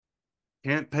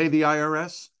Can't pay the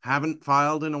IRS? Haven't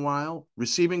filed in a while?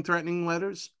 Receiving threatening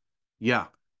letters? Yeah,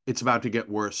 it's about to get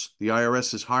worse. The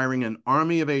IRS is hiring an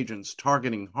army of agents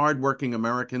targeting hardworking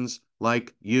Americans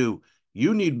like you.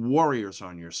 You need warriors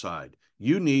on your side.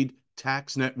 You need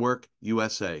Tax Network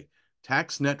USA.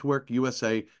 Tax Network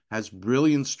USA has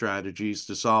brilliant strategies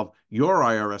to solve your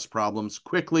IRS problems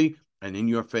quickly and in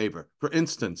your favor. For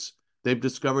instance, they've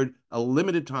discovered a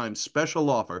limited time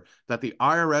special offer that the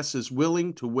IRS is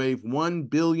willing to waive $1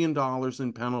 billion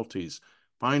in penalties.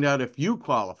 Find out if you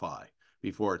qualify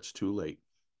before it's too late.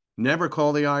 Never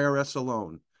call the IRS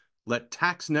alone. Let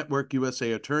Tax Network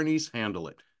USA attorneys handle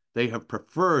it. They have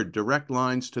preferred direct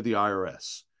lines to the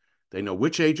IRS. They know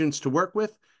which agents to work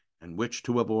with and which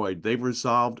to avoid. They've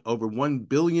resolved over $1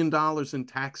 billion in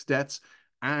tax debts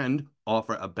and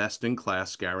offer a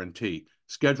best-in-class guarantee.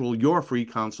 Schedule your free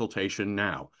consultation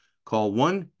now. Call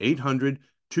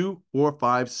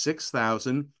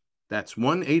 1-800-245-6000. That's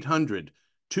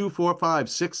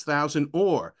 1-800-245-6000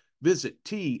 or visit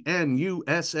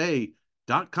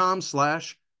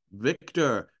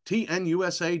tnusa.com/Victor.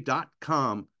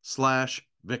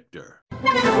 tnusa.com/Victor.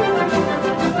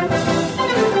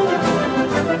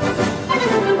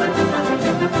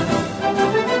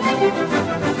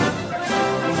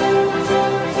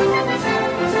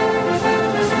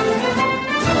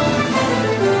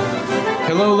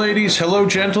 Hello, ladies. Hello,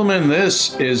 gentlemen.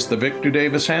 This is the Victor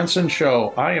Davis Hanson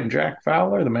Show. I am Jack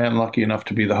Fowler, the man lucky enough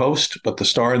to be the host, but the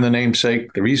star and the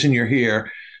namesake, the reason you're here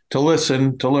to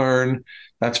listen, to learn.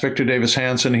 That's Victor Davis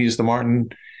Hanson. He's the Martin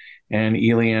and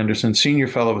Ely Anderson Senior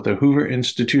Fellow at the Hoover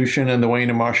Institution and the Wayne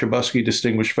and Marcia Buske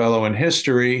Distinguished Fellow in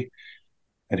History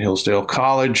at Hillsdale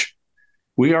College.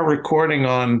 We are recording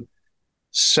on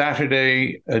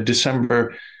Saturday,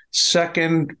 December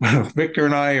 2nd. Victor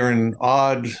and I are in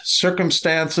odd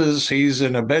circumstances. He's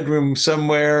in a bedroom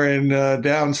somewhere in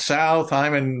down south.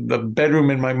 I'm in the bedroom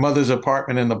in my mother's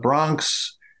apartment in the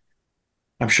Bronx.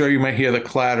 I'm sure you may hear the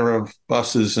clatter of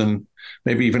buses and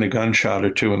maybe even a gunshot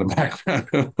or two in the background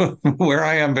where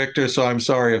I am, Victor. So I'm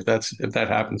sorry if that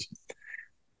happens.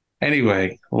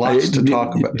 Anyway, lots to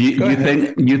talk about. Do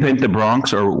you think the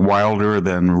Bronx are wilder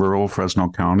than rural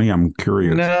Fresno County? I'm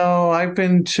curious. No, I've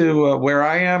been to where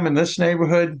I am in this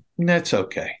neighborhood. That's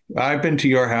okay. I've been to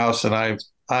your house, and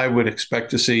I would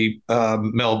expect to see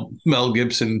Mel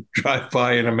Gibson drive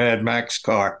by in a Mad Max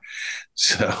car.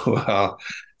 So it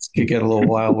could get a little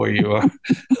wild where you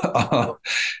are.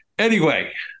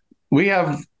 Anyway, we have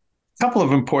a couple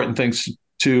of important things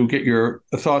to get your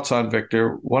thoughts on,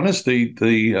 Victor. One is the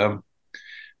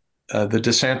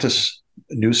DeSantis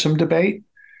Newsom debate.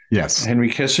 Yes,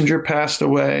 Henry Kissinger passed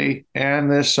away,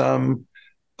 and there's some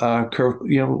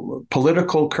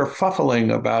political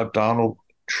kerfuffling about Donald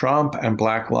Trump and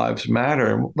Black Lives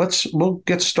Matter. We'll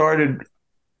get started.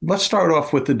 Let's start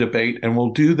off with the debate, and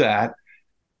we'll do that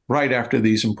right after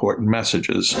these important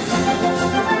messages.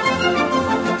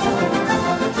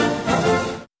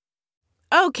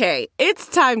 Okay, it's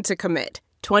time to commit.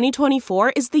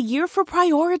 2024 is the year for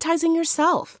prioritizing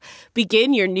yourself.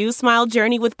 Begin your new smile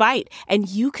journey with Byte, and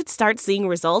you could start seeing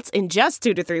results in just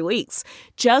 2 to 3 weeks.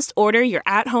 Just order your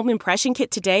at-home impression kit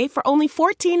today for only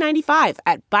 $14.95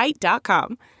 at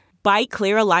Byte.com. Byte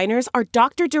Clear aligners are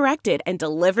doctor-directed and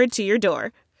delivered to your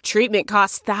door. Treatment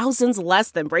costs thousands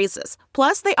less than braces.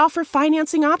 Plus, they offer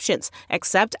financing options,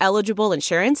 accept eligible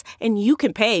insurance, and you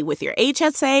can pay with your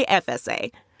HSA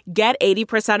FSA. Get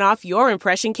 80% off your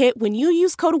impression kit when you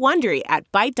use code WONDERY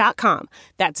at Byte.com.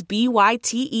 That's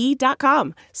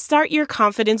BYTE.com. Start your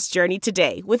confidence journey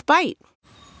today with Byte.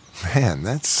 Man,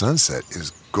 that sunset is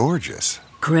gorgeous.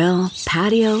 Grill,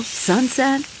 patio,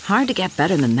 sunset. Hard to get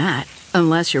better than that.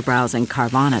 Unless you're browsing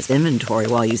Carvana's inventory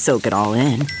while you soak it all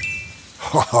in.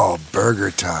 Oh, burger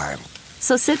time.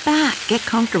 So sit back, get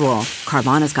comfortable.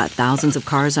 Carvana's got thousands of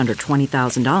cars under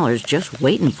 $20,000 just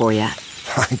waiting for you.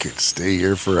 I could stay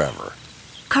here forever.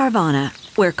 Carvana,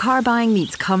 where car buying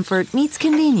meets comfort, meets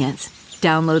convenience.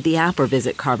 Download the app or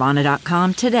visit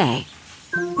Carvana.com today.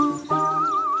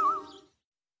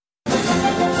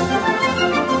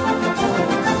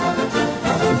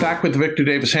 Back with the Victor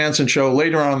Davis Hanson Show.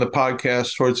 Later on in the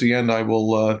podcast, towards the end, I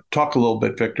will talk a little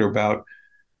bit, Victor, about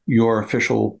your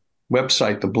official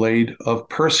website, The Blade of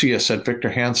Perseus, at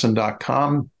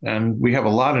victorhanson.com. And we have a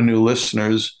lot of new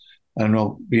listeners, and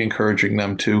I'll be encouraging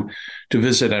them to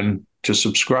visit and to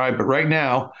subscribe. But right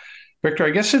now, Victor,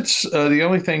 I guess it's the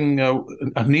only thing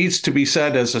needs to be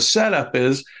said as a setup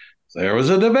is there was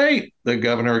a debate. The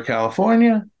governor of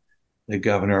California, the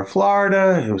governor of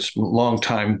Florida. It was a long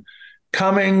time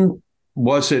coming.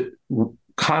 Was it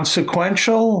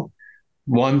consequential?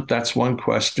 That's one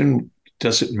question.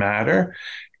 Does it matter?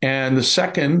 And the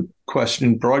second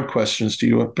question, broad questions to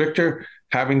you, Victor,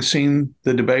 having seen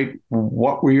the debate,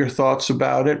 what were your thoughts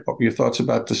about it? What were your thoughts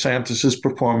about DeSantis's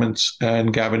performance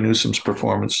and Gavin Newsom's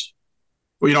performance?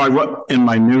 Well, I wrote in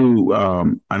my new,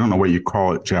 I don't know what you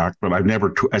call it, Jack, but I've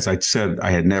never, as I said,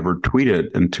 I had never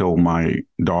tweeted until my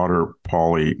daughter,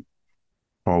 Pauline,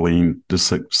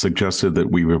 suggested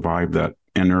that we revive that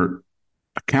inert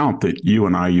account that you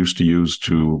and I used to use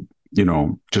to,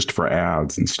 just for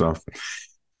ads and stuff.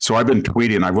 So I've been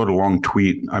tweeting. I wrote a long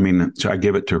tweet. I mean, I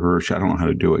give it to her. I don't know how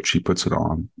to do it. She puts it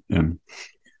on. And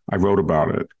I wrote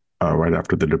about it right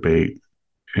after the debate.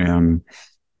 And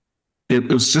it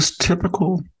was just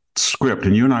typical script.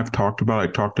 And you and I have talked about it.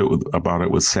 I talked about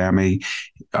it with Sammy.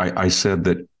 I said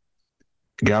that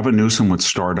Gavin Newsom would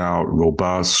start out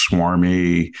robust,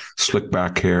 swarmy, slick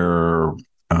back hair,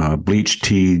 bleached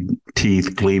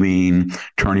teeth gleaming,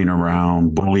 turning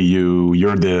around, bully you,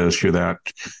 you're this, you're that.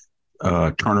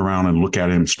 Turn around and look at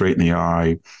him straight in the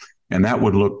eye. And that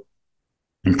would look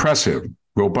impressive,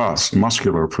 robust,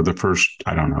 muscular for the first,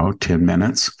 10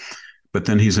 minutes. But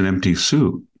then he's an empty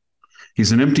suit.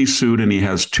 He's an empty suit and he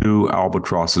has two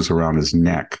albatrosses around his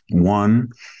neck. One,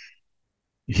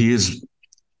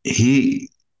 he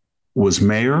was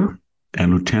mayor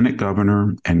and lieutenant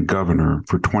governor and governor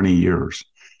for 20 years.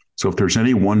 So if there's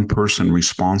any one person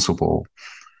responsible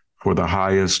for the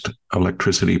highest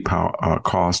electricity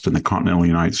cost in the continental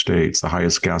United States, the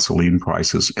highest gasoline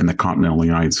prices in the continental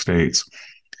United States,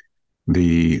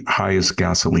 the highest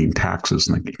gasoline taxes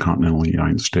in the continental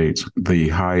United States, the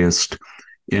highest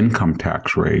income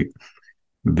tax rate,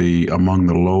 among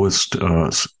the lowest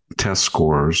test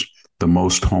scores, the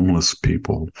most homeless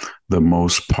people, the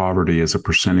most poverty as a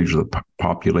percentage of the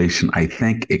population, I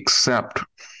think, except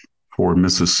for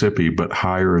Mississippi, but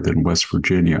higher than West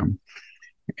Virginia.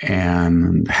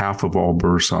 And half of all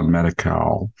births on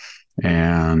Medi-Cal,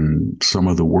 and some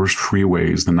of the worst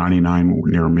freeways. The 99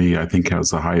 near me, I think,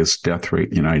 has the highest death rate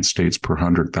in the United States per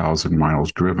 100,000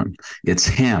 miles driven. It's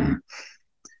him.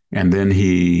 And then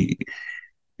he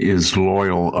is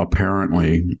loyal,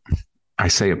 apparently. I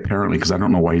say apparently because I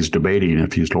don't know why he's debating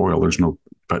if he's loyal.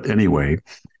 But anyway,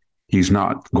 he's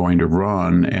not going to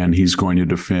run, and he's going to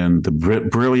defend the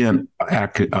brilliant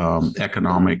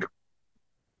economic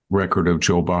record of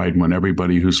Joe Biden, when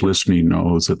everybody who's listening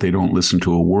knows that they don't listen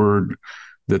to a word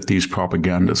that these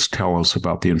propagandists tell us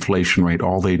about the inflation rate.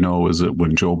 All they know is that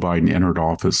when Joe Biden entered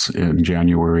office in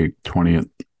January 20th,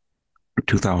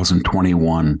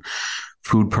 2021,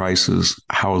 food prices,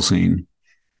 housing,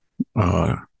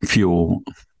 fuel,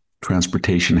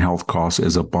 transportation, health costs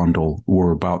as a bundle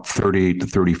were about 38 to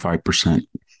 35%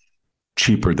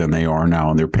 cheaper than they are now.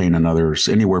 And they're paying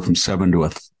anywhere from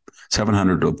 $700 to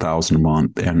 $1,000 a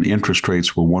month, and interest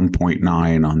rates were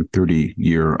 1.9 on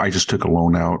 30-year. I just took a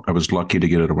loan out. I was lucky to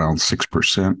get it around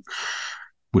 6%,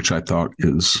 which I thought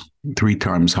is 3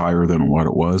 times higher than what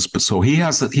it was. But so he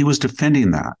was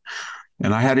defending that,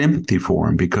 and I had empathy for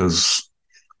him, because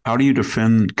how do you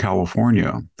defend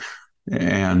California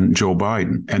and Joe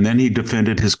Biden? And then he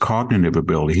defended his cognitive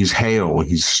ability. He's hale.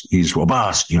 He's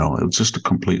robust. It was just a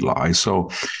complete lie. So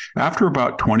after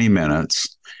about 20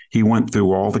 minutes. He went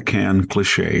through all the canned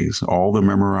cliches, all the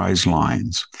memorized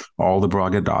lines, all the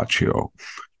braggadocio.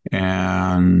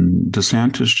 And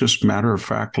DeSantis just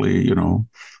matter-of-factly, in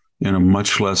a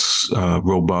much less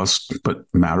robust but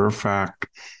matter-of-fact,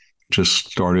 just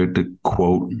started to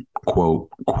quote,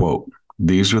 quote.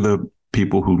 These are the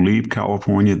people who leave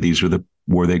California. These are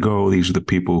where they go. These are the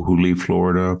people who leave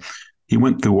Florida. He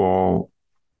went through all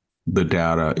the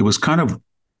data. It was kind of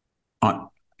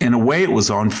in a way, it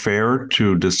was unfair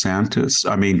to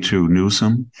to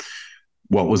Newsom.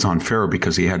 Well, it was unfair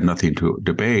because he had nothing to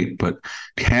debate. But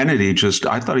Hannity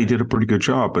I thought he did a pretty good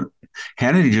job. But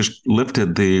Hannity just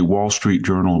lifted the Wall Street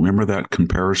Journal. Remember that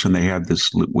comparison they had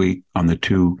this week on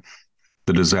the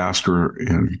disaster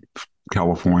in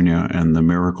California and the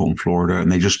miracle in Florida?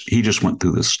 And he just went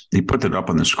through this. He put it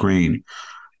up on the screen.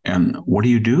 And what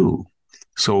do?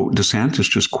 So DeSantis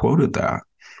just quoted that.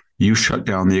 You shut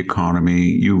down the economy,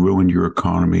 you ruined your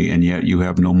economy, and yet you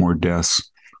have no more deaths.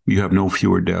 You have no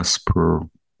fewer deaths per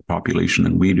population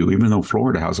than we do, even though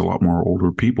Florida has a lot more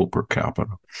older people per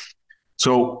capita.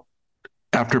 So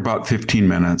after about 15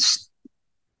 minutes,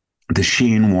 the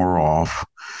sheen wore off,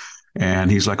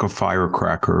 and he's like a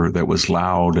firecracker that was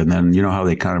loud. And then, you know how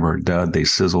they kind of are dead, they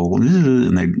sizzle,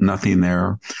 and nothing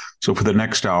there. So for the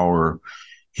next hour,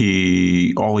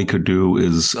 all he could do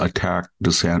is attack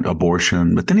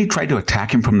abortion, but then he tried to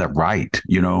attack him from the right,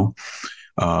 you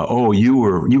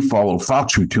follow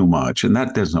Fauci too much, and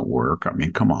that doesn't work. I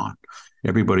mean, come on.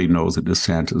 Everybody knows that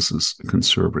DeSantis is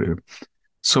conservative.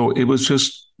 So it was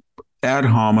just ad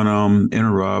hominem,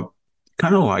 interrupt,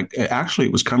 kind of like, actually,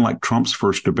 it was kind of like Trump's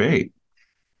first debate.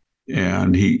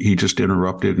 And he just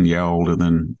interrupted and yelled. And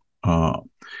then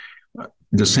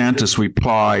DeSantis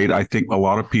replied. I think a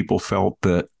lot of people felt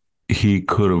that he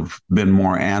could have been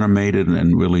more animated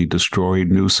and really destroyed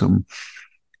Newsom,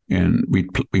 and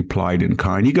replied in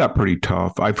kind. He got pretty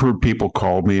tough. I've heard people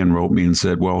call me and wrote me and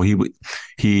said, well,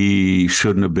 he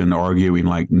shouldn't have been arguing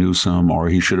like Newsom, or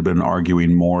he should have been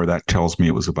arguing more. That tells me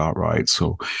it was about right.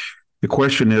 So the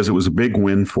question is, it was a big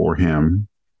win for him.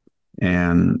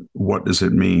 And what does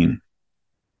it mean?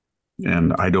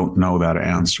 And I don't know that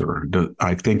answer.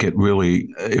 I think it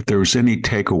really, if there's any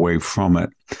takeaway from it,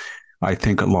 I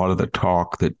think a lot of the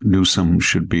talk that Newsom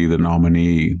should be the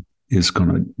nominee is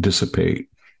going to dissipate.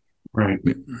 Right.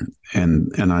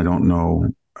 And I don't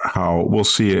know how. We'll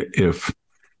see if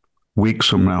weeks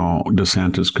from now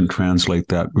DeSantis can translate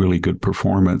that really good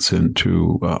performance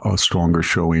into a stronger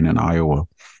showing in Iowa.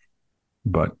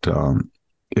 But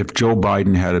if Joe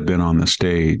Biden had been on the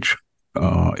stage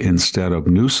instead of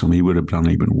Newsom, he would have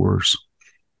done even worse.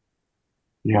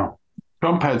 Yeah.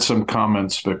 Trump had some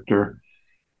comments, Victor,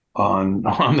 on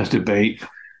the debate.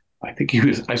 I think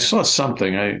I saw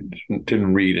something, I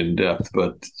didn't read in depth,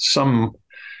 but some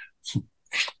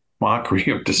mockery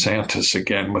of DeSantis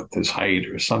again with his height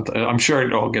or something. I'm sure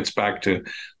it all gets back to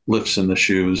lifts in the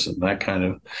shoes and that kind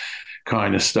of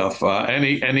stuff.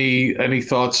 Any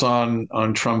thoughts on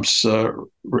Trump's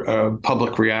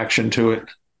public reaction to it?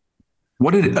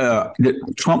 What did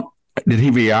Trump, did he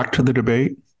react to the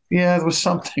debate? Yeah, there was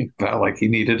something about like he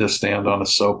needed to stand on a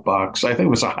soapbox. I think it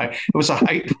was a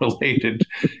height related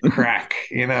crack.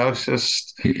 It's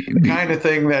just the kind of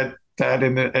thing that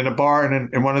in a bar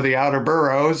in one of the outer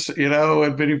boroughs,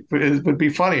 would be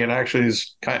funny, and actually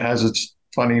has its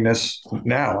funniness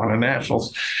now on a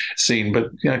national scene.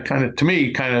 But to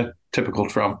me, kind of typical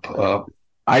Trump.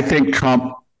 I think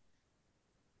Trump,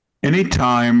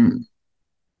 anytime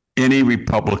any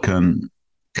Republican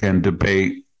can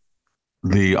debate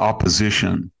the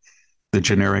opposition, the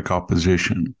generic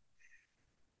opposition,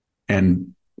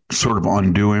 and sort of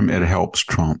undo him, it helps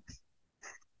Trump.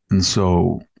 And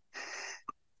so,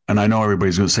 and I know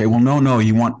everybody's going to say, well, no,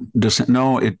 you want DeSantis.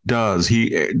 No, it does.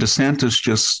 DeSantis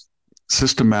just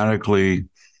systematically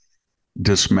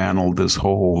dismantled this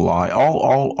whole lie.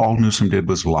 All Newsom did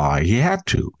was lie. He had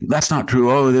to. That's not true.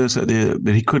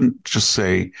 But he couldn't just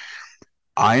say,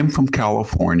 I am from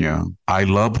California. I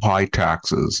love high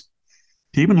taxes.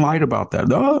 He even lied about that.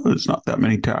 No, it's not that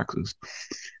many taxes.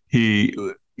 He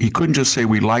couldn't just say,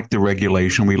 we like the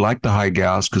regulation. We like the high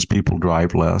gas because people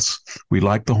drive less. We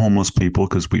like the homeless people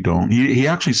because we don't. He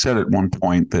actually said at one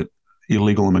point that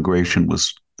illegal immigration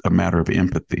was a matter of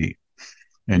empathy,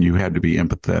 and you had to be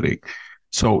empathetic.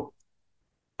 So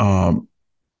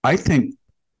I think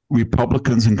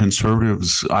Republicans and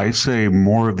conservatives, I say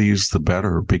more of these, the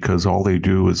better, because all they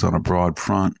do is on a broad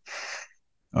front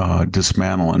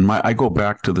dismantle. And I go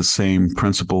back to the same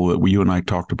principle that you and I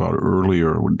talked about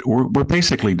earlier. We're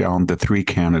basically down to three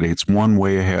candidates, one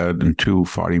way ahead and two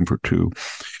fighting for two.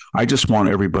 I just want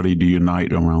everybody to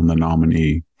unite around the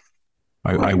nominee.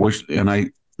 I wish, and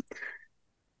I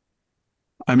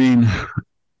mean,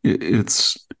 it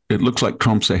looks like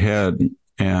Trump's ahead,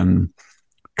 and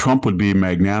Trump would be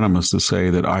magnanimous to say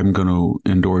that I'm going to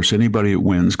endorse anybody that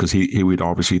wins, because he would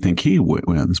obviously think he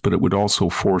wins, but it would also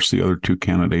force the other two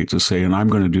candidates to say, and I'm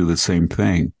going to do the same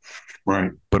thing.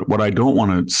 Right. But what I don't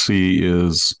want to see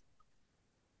is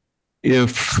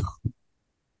if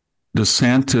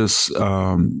DeSantis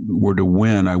were to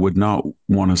win, I would not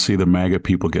want to see the MAGA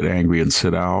people get angry and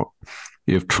sit out.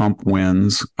 If Trump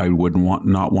wins, I would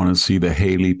not want to see the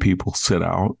Haley people sit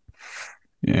out.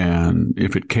 And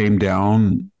if it came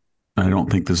down, I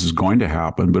don't think this is going to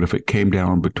happen, but if it came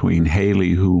down between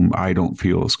Haley, whom I don't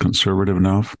feel is conservative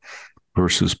enough,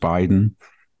 versus Biden,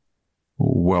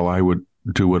 well, I would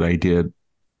do what I did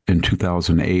in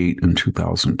 2008 and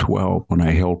 2012 when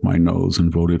I held my nose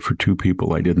and voted for two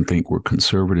people I didn't think were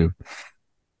conservative,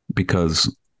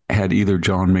 because had either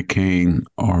John McCain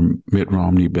or Mitt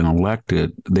Romney been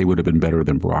elected, they would have been better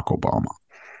than Barack Obama.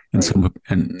 And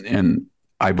and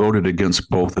I voted against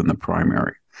both in the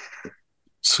primary.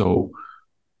 So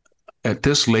at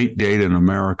this late date in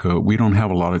America, we don't have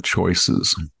a lot of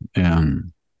choices.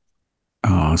 And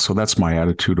so that's my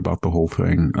attitude about the whole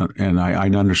thing. And I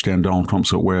understand Donald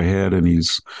Trump's way ahead, and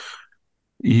he's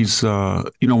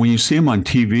when you see him on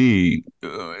TV,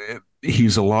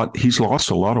 he's lost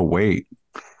a lot of weight.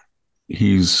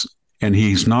 He's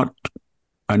not,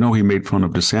 I know he made fun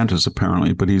of DeSantis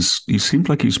apparently, but he seems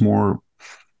like he's more,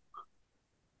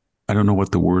 I don't know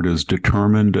what the word is,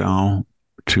 determined now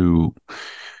to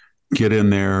get in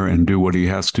there and do what he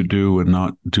has to do and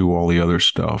not do all the other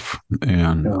stuff.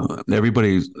 And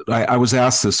everybody, I was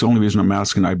asked this. The only reason I'm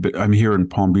asking, I'm here in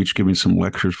Palm Beach giving some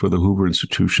lectures for the Hoover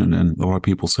Institution, and a lot of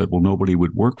people said, well, nobody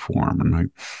would work for him.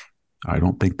 And I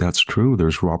don't think that's true.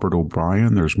 There's Robert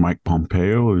O'Brien, there's Mike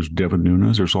Pompeo, there's Devin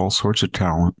Nunes, there's all sorts of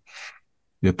talent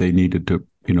if they needed to,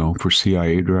 for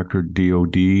CIA director,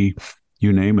 DOD, you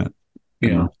name it.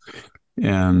 You know?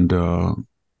 And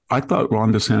I thought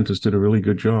Ron DeSantis did a really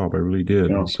good job. I really did.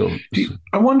 Yeah. So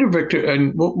I wonder, Victor,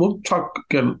 and we'll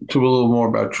get to a little more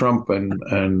about Trump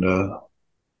and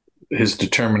his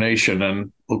determination,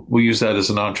 and we'll use that as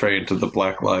an entree into the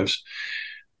Black Lives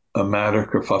Matter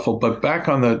kerfuffle. But back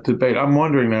on the debate, I'm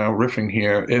wondering now, riffing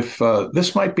here, if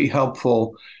this might be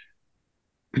helpful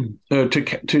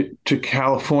to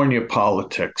California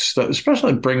politics,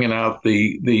 especially bringing out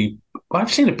the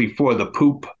I've seen it before, the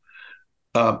poop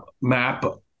map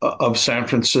of San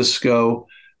Francisco,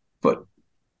 but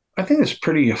I think it's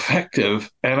pretty effective.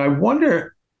 And I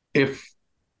wonder if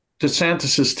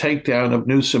DeSantis's takedown of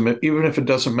Newsom, even if it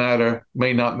doesn't matter,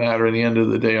 may not matter at the end of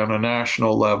the day on a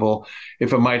national level,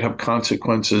 if it might have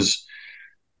consequences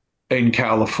in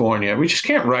California. We just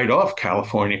can't write off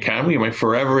California, can we? I mean,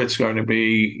 forever it's going to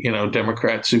be,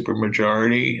 Democrat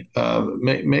supermajority.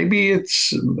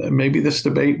 Maybe this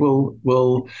debate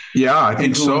will I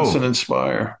think influence so. And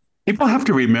inspire. People have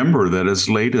to remember that as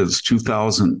late as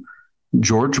 2000,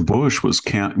 George Bush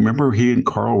remember he and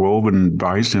Karl Rove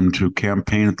advised him to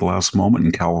campaign at the last moment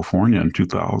in California in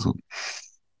 2000.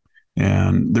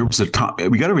 And there was a time,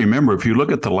 we got to remember, if you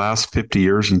look at the last 50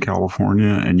 years in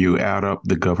California and you add up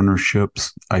the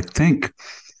governorships, I think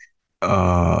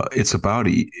it's about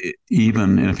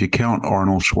even. And if you count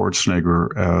Arnold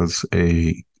Schwarzenegger as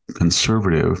a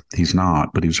conservative, he's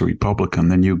not, but he's a Republican,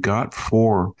 then you have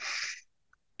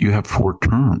 4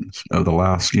 terms of the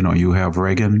last, you have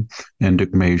Reagan and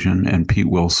Dick Mason and Pete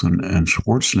Wilson, and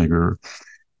Schwarzenegger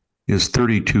is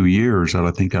 32 years out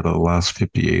of the last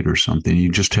 58 or something. You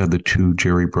just had the 2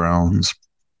 Jerry Browns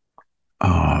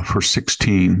for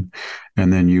 16,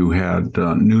 and then you had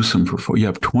Newsom for 4. You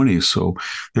have 20. So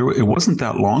it wasn't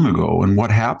that long ago. And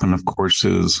what happened, of course,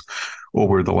 is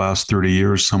over the last 30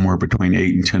 years, somewhere between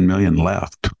 8 and 10 million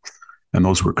left. And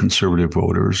those were conservative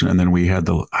voters. And then we had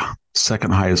the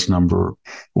second highest number.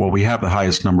 Well, we have the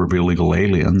highest number of illegal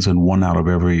aliens, and 1 out of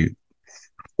every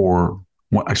 4.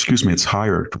 It's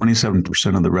higher.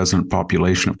 27% of the resident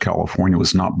population of California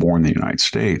was not born in the United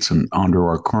States. And under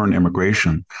our current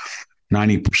immigration,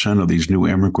 90% of these new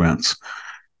immigrants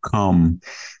come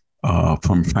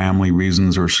from family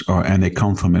reasons, and they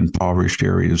come from impoverished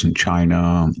areas in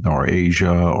China or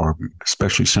Asia, or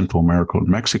especially Central America and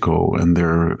Mexico, and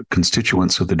they're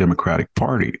constituents of the Democratic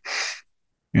Party.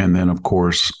 And then, of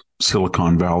course,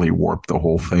 Silicon Valley warped the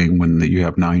whole thing when you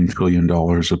have $9 trillion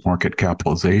of market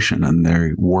capitalization, and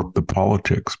they warped the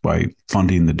politics by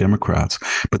funding the Democrats.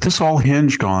 But this all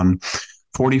hinged on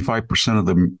 45% of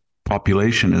the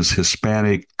population is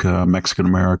Hispanic, Mexican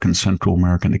American, Central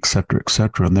American, et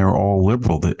cetera, and they're all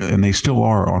liberal, and they still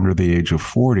are under the age of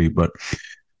 40. But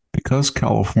because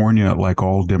California, like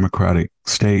all democratic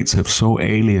states, have so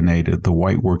alienated the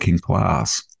white working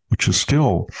class, which is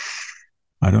still,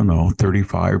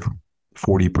 35,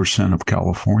 40% of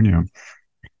California,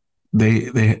 they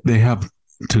have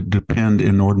to depend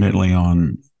inordinately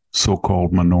on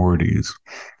so-called minorities.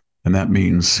 And that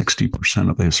means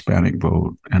 60% of the Hispanic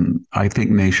vote. And I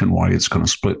think nationwide it's going to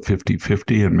split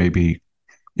 50-50, and maybe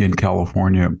in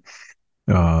California,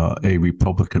 a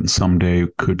Republican someday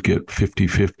could get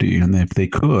 50-50. And if they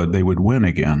could, they would win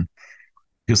again.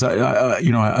 Because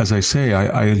as I say,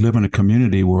 I live in a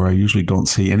community where I usually don't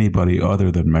see anybody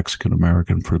other than Mexican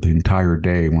American for the entire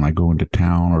day when I go into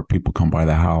town or people come by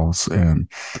the house. And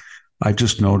I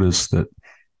just noticed that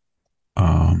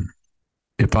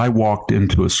if I walked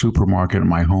into a supermarket in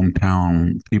my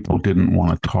hometown, people didn't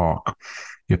want to talk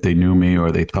if they knew me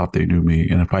or they thought they knew me.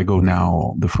 And if I go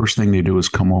now, the first thing they do is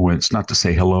come over. It's not to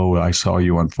say, hello, I saw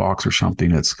you on Fox or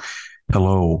something. It's,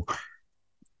 hello,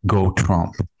 go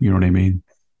Trump. You know what I mean?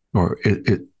 Or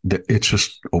it's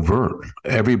just overt.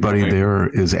 Everybody there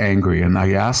is angry. And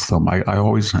I ask them, I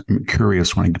always am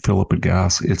curious when I fill up a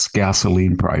gas, it's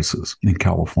gasoline prices in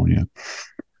California.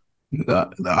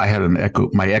 I had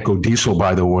my Echo diesel,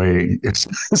 by the way,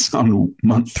 it's on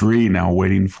month 3 now,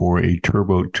 waiting for a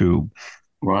turbo tube.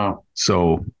 Wow.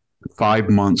 So 5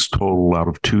 months total out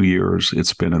of 2 years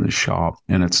it's been in the shop,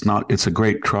 and it's a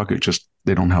great truck. It's just,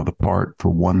 they don't have the part for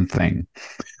one thing.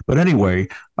 But anyway,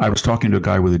 I was talking to a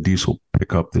guy with a diesel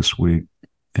pickup this week,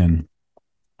 and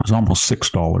it was almost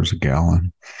 $6 a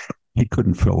gallon. he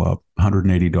couldn't fill up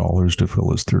 $180 to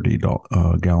fill his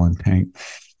 30-gallon tank.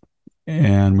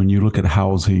 And when you look at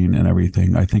housing and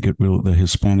everything, I think the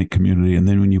Hispanic community, and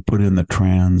then when you put in the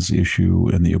trans issue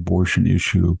and the abortion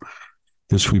issue,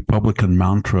 this Republican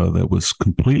mantra that was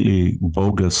completely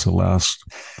bogus the last,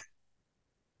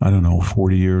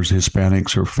 40 years,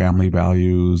 Hispanics are family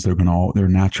values. They're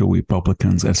natural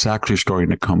Republicans. It's actually starting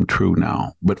to come true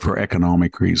now, but for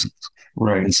economic reasons.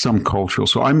 Right. And some cultural.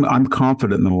 So I'm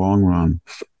confident in the long run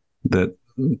that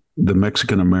the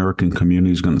Mexican American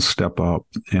community is going to step up,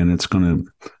 and it's going to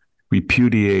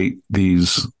repudiate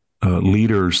these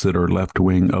leaders that are left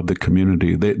wing of the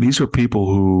community. These are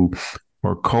people who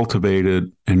are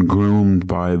cultivated and groomed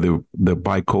by the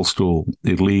bicoastal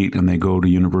elite, and they go to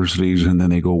universities and then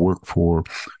they go work for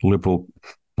liberal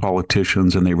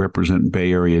politicians, and they represent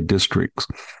Bay Area districts,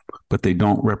 but they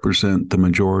don't represent the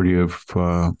majority of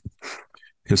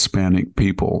Hispanic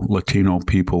people, Latino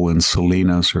people in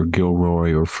Salinas or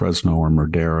Gilroy or Fresno or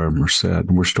Madera or Merced.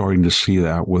 And we're starting to see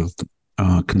that with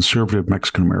conservative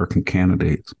Mexican-American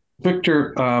candidates.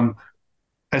 Victor,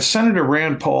 as Senator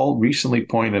Rand Paul recently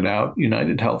pointed out,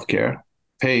 United Healthcare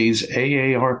pays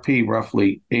AARP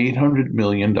roughly $800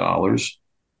 million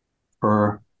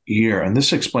per year. And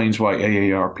this explains why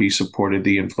AARP supported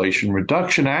the Inflation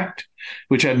Reduction Act,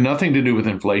 which had nothing to do with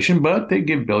inflation, but they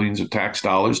give billions of tax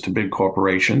dollars to big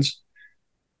corporations.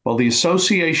 Well, the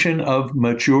Association of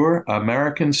Mature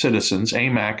American Citizens,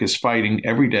 AMAC, is fighting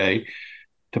every day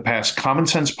to pass common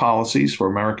sense policies for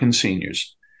American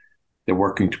seniors. They're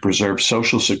working to preserve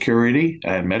Social Security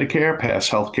and Medicare, pass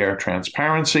healthcare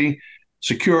transparency,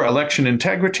 secure election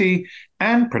integrity,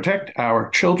 and protect our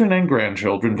children and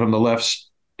grandchildren from the left's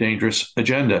dangerous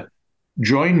agenda.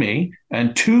 Join me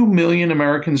and 2 million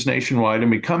Americans nationwide and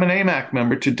become an AMAC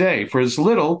member today for as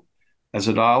little as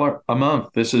 $1 a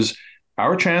month. This is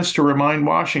our chance to remind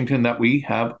Washington that we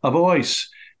have a voice.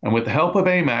 And with the help of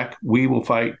AMAC, we will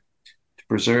fight to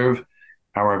preserve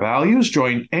our values.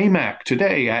 Join AMAC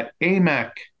today at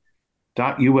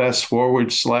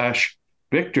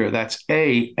amac.us/Victor. That's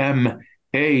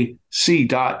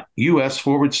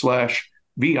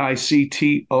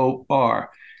AMAC.us/VICTOR.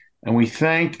 And we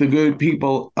thank the good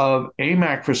people of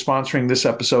AMAC for sponsoring this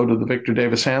episode of the Victor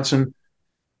Davis Hanson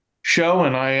Show.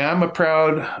 And I am a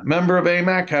proud member of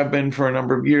AMAC, have been for a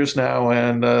number of years now.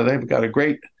 And they've got a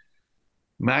great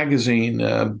magazine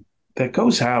that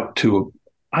goes out to,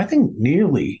 I think,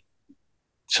 nearly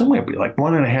somewhere be like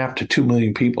 1.5 to 2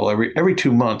 million people every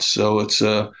 2 months. So it's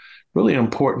a really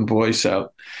important voice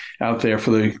out there for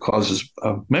the causes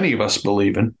many of us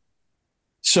believe in.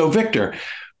 So, Victor,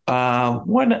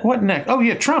 what next? Oh,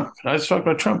 yeah, Trump. I was talking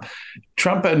about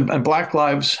Trump and Black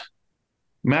Lives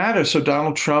Matter. So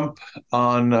Donald Trump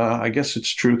on, I guess it's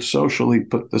Truth Social, he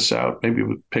put this out. Maybe it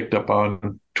was picked up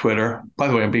on Twitter. By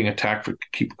the way, I'm being attacked for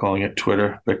keep calling it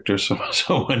Twitter, Victor. So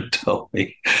someone told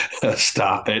me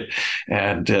stop it.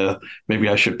 And maybe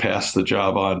I should pass the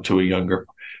job on to a younger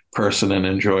person and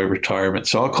enjoy retirement.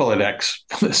 So I'll call it X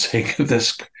for the sake of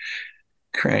this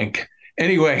crank.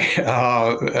 Anyway,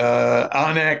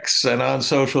 on X and on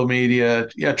social media,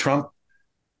 Trump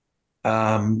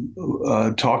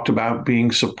talked about being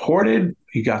supported.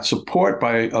 He got support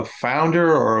by a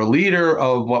founder or a leader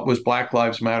of what was Black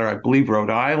Lives Matter, I believe, Rhode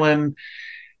Island.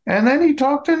 And then he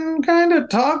talked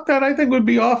that I think would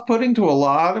be off-putting to a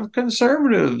lot of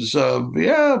conservatives.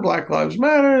 Black Lives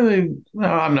Matter.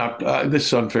 I'm not. This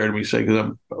is unfair to me to say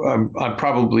because I'm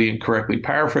probably incorrectly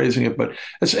paraphrasing it, but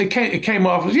it came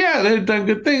off as they've done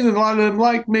good things and a lot of them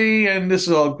like me, and this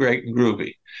is all great and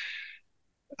groovy.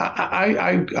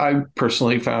 I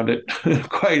personally found it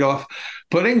quite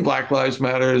off-putting. Black Lives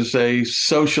Matter is a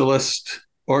socialist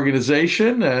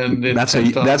organization, and that's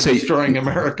destroying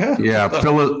America. Yeah,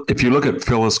 if you look at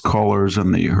Phyllis Cullors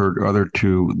and her other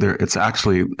two, it's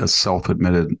actually a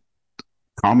self-admitted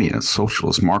communist,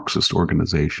 socialist, Marxist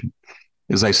organization.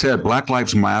 As I said, Black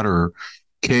Lives Matter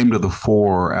came to the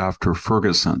fore after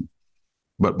Ferguson,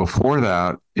 but before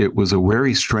that, it was a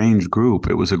very strange group.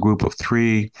 It was a group of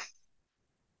 3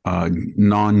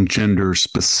 non-gender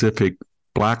specific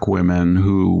Black women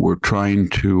who were trying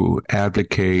to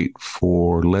advocate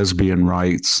for lesbian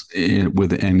rights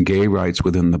and gay rights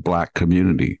within the Black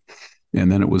community. And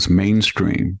then it was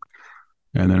mainstream.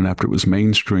 And then after it was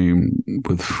mainstream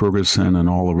with Ferguson and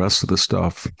all the rest of the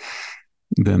stuff,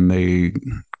 then they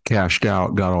cashed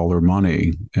out, got all their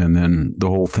money, and then the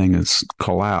whole thing is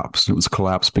collapsed. It was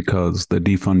collapsed because the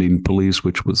defunding police,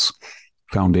 which was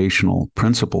foundational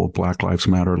principle of Black Lives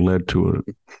Matter, led to a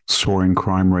soaring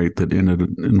crime rate that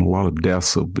ended in a lot of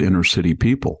deaths of inner city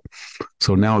people.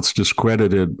 So now it's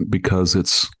discredited because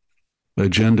it's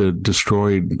agenda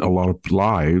destroyed a lot of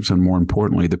lives, and more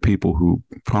importantly, the people who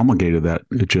promulgated that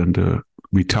agenda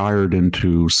retired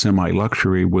into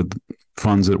semi-luxury with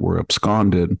funds that were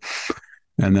absconded,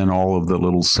 and then all of the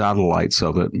little satellites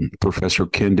of it, and Professor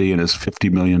Kendi and his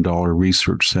 $50 million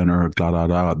research center,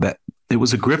 that it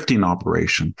was a grifting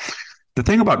operation. The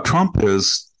thing about Trump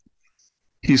is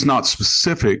he's not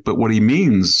specific, but what he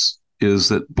means is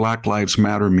that Black Lives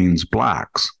Matter means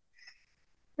blacks.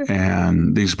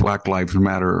 And these Black Lives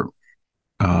Matter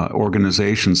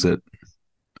organizations that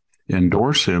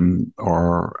endorse him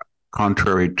are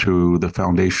contrary to the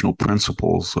foundational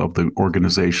principles of the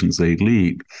organizations they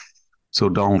lead. So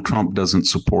Donald Trump doesn't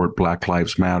support Black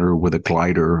Lives Matter with a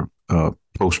glider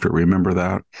poster. Remember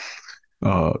that?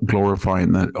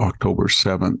 Glorifying the October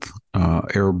 7th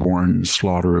airborne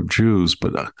slaughter of Jews.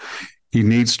 But he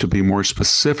needs to be more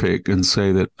specific and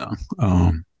say that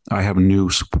I have new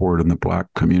support in the Black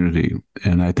community.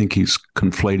 And I think he's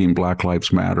conflating Black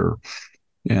Lives Matter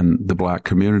and the Black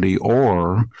community,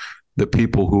 or the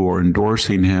people who are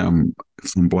endorsing him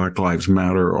from Black Lives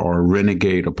Matter are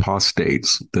renegade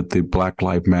apostates that the Black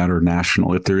Lives Matter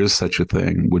National, if there is such a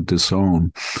thing, would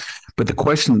disown. But the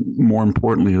question, more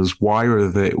importantly, is why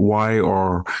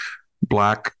are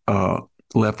Black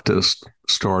leftists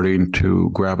starting to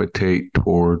gravitate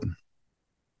toward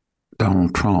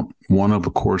Donald Trump? One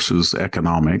of course, is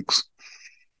economics.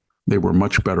 They were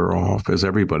much better off, as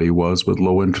everybody was, with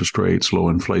low interest rates, low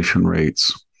inflation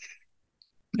rates.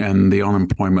 And the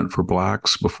unemployment for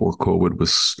Blacks before COVID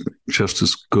was just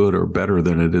as good or better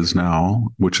than it is now,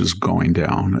 which is going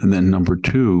down. And then number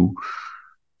two,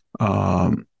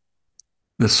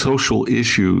 the social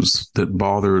issues that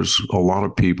bothers a lot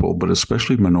of people, but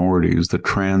especially minorities, the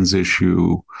trans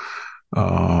issue,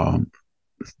 the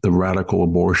radical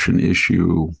abortion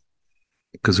issue,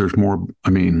 because there's more,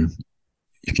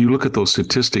 if you look at those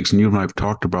statistics, and you and I have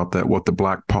talked about that, what the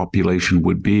Black population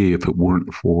would be if it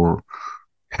weren't for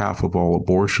half of all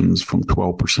abortions from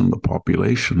 12% of the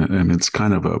population. And it's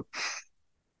kind of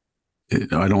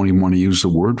I don't even want to use the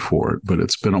word for it, but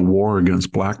it's been a war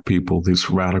against Black people, this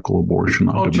radical abortion.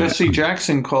 Oh, Jesse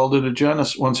Jackson called it a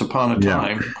genocide once upon a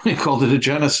time. Yeah. He called it a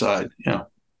genocide. Yeah.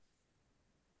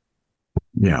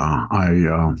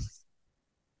 Yeah,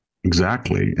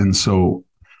 exactly. And so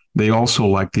they also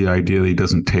like the idea that he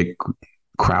doesn't take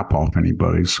crap off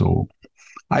anybody. So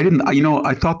I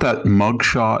thought that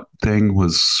mugshot thing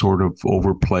was sort of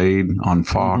overplayed on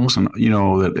Fox, and,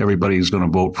 that everybody's going to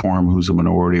vote for him who's a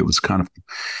minority. It was kind of,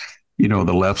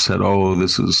 the left said, oh,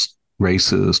 this is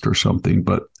racist or something.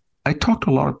 But I talked to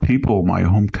a lot of people in my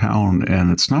hometown,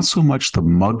 and it's not so much the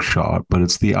mugshot, but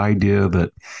it's the idea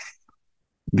that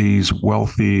these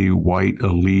wealthy white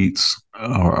elites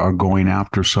are going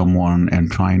after someone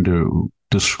and trying to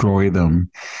destroy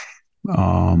them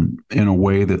in a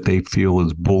way that they feel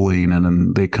is bullying, and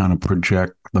then they kind of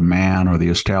project the man or the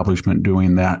establishment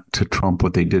doing that to Trump,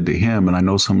 what they did to him. And I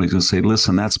know somebody's going to say,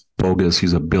 listen, that's bogus.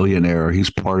 He's a billionaire. He's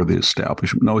part of the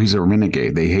establishment. No, he's a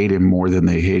renegade. They hate him more than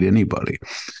they hate anybody.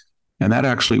 And that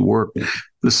actually worked.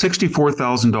 The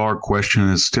 $64,000 question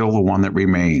is still the one that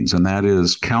remains, and that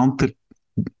is count the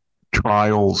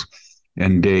trials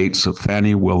and dates of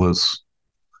Fani Willis,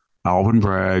 Alvin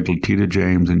Bragg, Letitia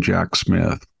James, and Jack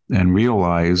Smith, and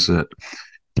realize that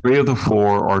 3 of the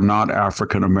 4 are not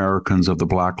African Americans of the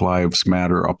Black Lives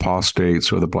Matter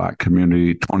apostates or the Black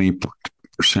community.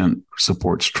 20%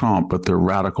 supports Trump, but they're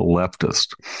radical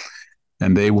leftists.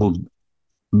 And they will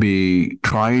be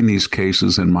trying these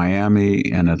cases in Miami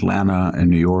and Atlanta and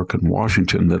New York and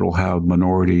Washington that will have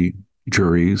minority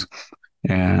juries.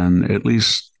 And at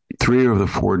least 3 of the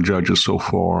 4 judges so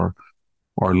far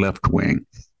are left-wing.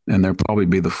 And there'll probably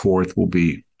be the 4th will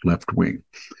be left-wing.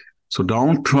 So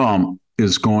Donald Trump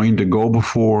is going to go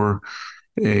before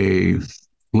a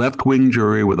left-wing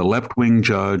jury with a left-wing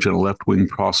judge and a left-wing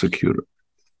prosecutor.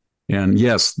 And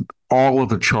yes, all of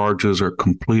the charges are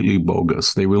completely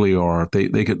bogus. They really are.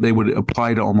 They would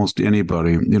apply to almost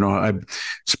anybody.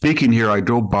 Speaking here, I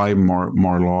drove by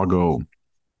Mar-a-Lago.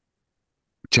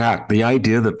 Jack, the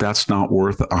idea that that's not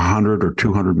worth 100 or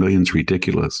 200 million is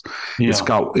ridiculous. Yeah.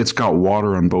 It's got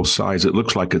water on both sides. It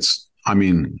looks like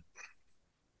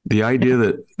the idea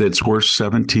that it's worth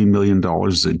 $17 million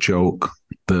is a joke.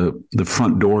 The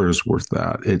front door is worth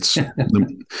that.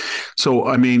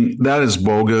 That is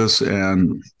bogus.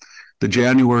 And the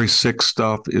January 6th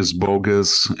stuff is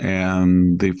bogus.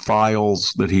 And the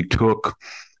files that he took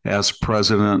as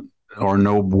president are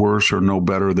no worse or no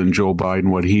better than Joe Biden,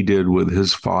 what he did with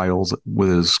his files, with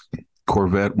his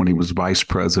Corvette when he was vice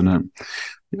president.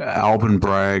 Alvin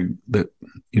Bragg, that,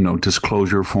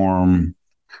 disclosure form,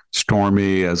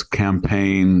 Stormy as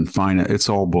campaign finance. It's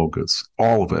all bogus,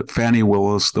 all of it. Fannie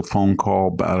Willis, the phone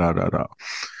call,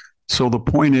 So the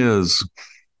point is,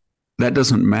 that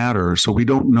doesn't matter. So we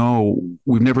don't know.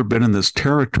 We've never been in this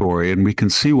territory, and we can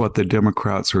see what the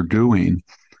Democrats are doing.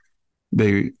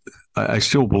 I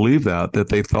still believe that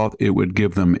they thought it would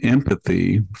give them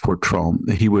empathy for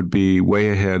Trump. He would be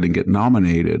way ahead and get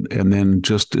nominated. And then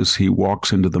just as he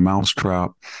walks into the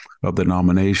mousetrap of the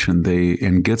nomination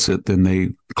and gets it, then they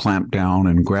clamp down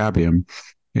and grab him.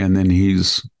 And then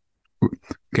he's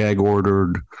gag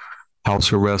ordered,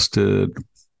 house arrested,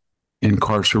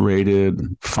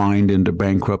 incarcerated, fined into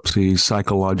bankruptcy,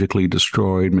 psychologically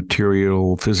destroyed,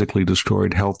 physically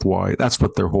destroyed, health-wise. That's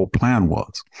what their whole plan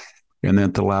was. And then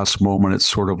at the last moment, it's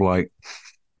sort of like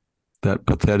that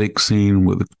pathetic scene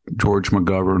with George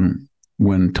McGovern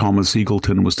when Thomas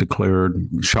Eagleton was declared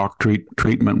shock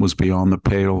treatment was beyond the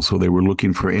pale, so they were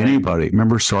looking for anybody.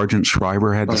 Remember, Sergeant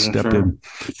Shriver had to step in,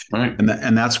 right?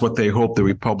 And that's what they hope the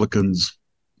Republicans.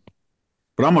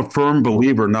 But I'm a firm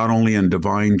believer not only in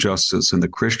divine justice in the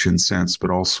Christian sense,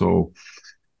 but also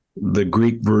the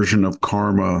Greek version of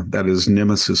karma, that is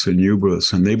nemesis and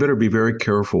hubris, and they better be very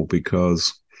careful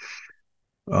because.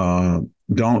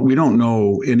 We don't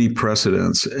know any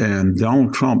precedents, and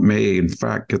Donald Trump may in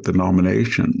fact get the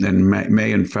nomination and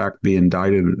may in fact be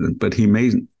indicted, but he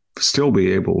may still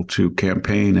be able to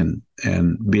campaign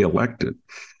and be elected.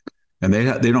 And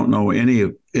they don't know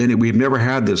any. We've never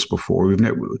had this before.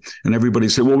 And everybody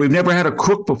said, well, we've never had a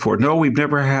crook before. No, we've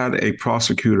never had a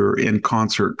prosecutor in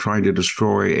concert trying to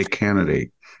destroy a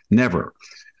candidate. Never.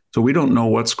 So we don't know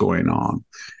what's going on.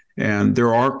 And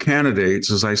there are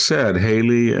candidates, as I said,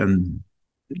 Haley and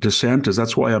DeSantis.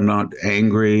 That's why I'm not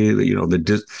angry.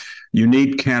 You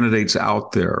need candidates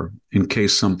out there in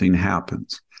case something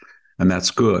happens, and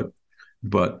that's good.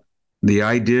 But the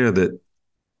idea that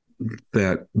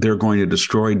they're going to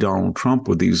destroy Donald Trump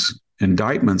with these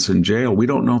indictments in jail, we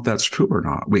don't know if that's true or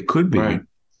not. We could be, right.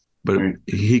 But right.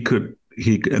 He could.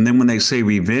 And then when they say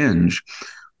revenge.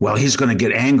 Well, he's going to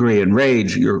get angry and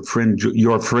rage. Your friend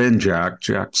Jack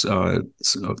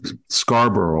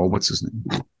Scarborough, what's his name?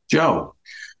 Joe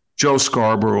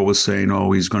Scarborough was saying,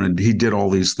 he did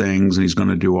all these things and he's going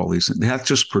to do all these things. That's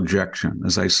just projection.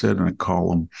 As I said in a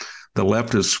column, the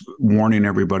left is warning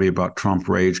everybody about Trump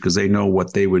rage because they know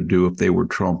what they would do if they were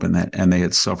Trump and they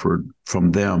had suffered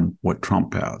from them what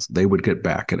Trump has. They would get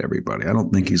back at everybody. I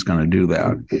don't think he's going to do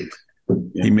that. Yeah.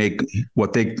 He make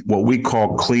what we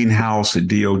call clean house at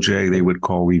DOJ, they would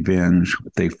call revenge.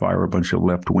 They fire a bunch of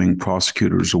left-wing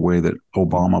prosecutors the way that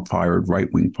Obama fired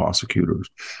right-wing prosecutors.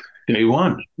 Day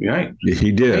one, right?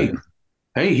 He did.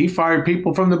 Hey, he fired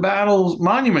people from the Battles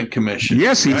Monument Commission.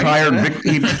 Yes, he fired.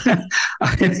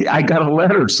 I got a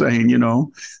letter saying, as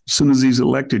soon as he's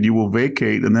elected, you will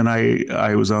vacate. And then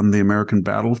I was on the American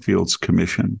Battlefields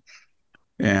Commission,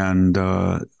 and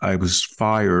I was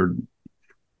fired.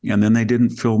 And then they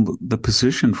didn't fill the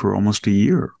position for almost a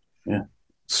year. Yeah.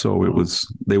 So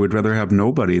they would rather have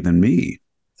nobody than me.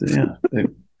 Yeah.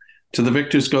 To the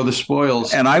victors go the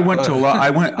spoils. And I went to a lot.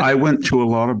 I went to a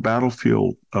lot of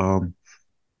battlefield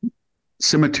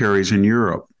cemeteries in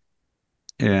Europe,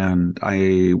 and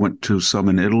I went to some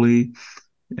in Italy,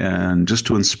 and just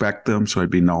to inspect them, so I'd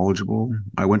be knowledgeable.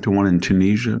 I went to one in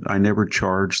Tunisia. I never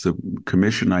charged the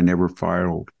commission. I never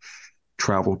filed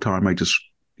travel time.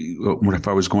 If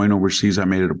I was going overseas, I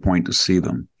made it a point to see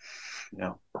them.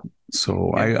 Yeah.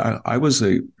 So yeah. I was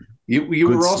a. You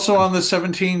were also on the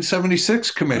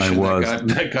 1776 commission. I was.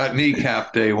 That got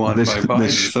kneecapped day one by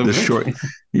Biden.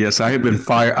 Yes, I have been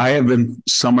fired. I have been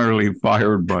summarily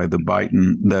fired by the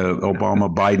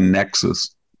Obama-Biden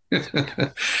nexus.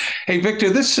 Hey, Victor,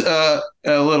 this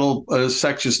little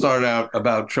section started out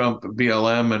about Trump,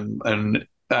 BLM, and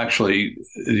actually,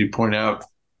 as you point out,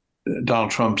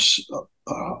 Donald Trump's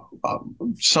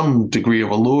some degree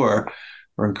of allure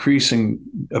or increasing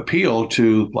appeal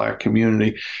to Black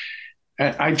community.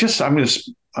 And I'm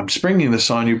springing this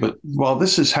on you, but while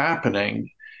this is happening,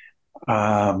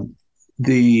 I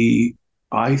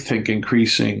think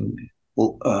increasing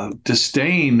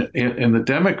disdain in the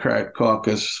Democrat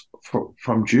caucus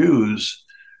from Jews,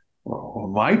 or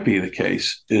might be the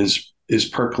case, is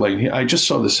percolating. I just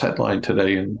saw this headline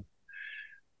today in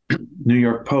New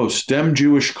York Post. Dem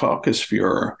Jewish caucus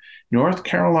furor. North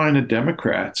Carolina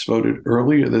Democrats voted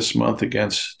earlier this month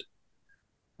against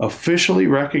officially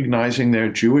recognizing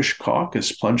their Jewish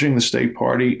caucus, plunging the state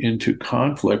party into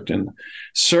conflict and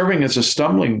serving as a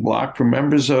stumbling block for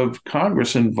members of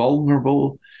Congress in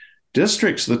vulnerable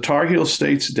districts. The Tar Heel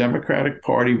State's Democratic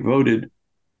Party voted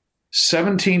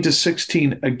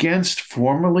 17-16 against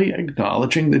formally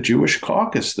acknowledging the Jewish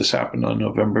caucus. This happened on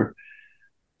November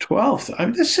 12th. I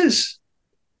mean, this is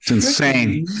it's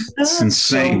insane. It's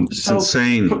insane. It's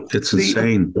insane. It's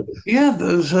insane.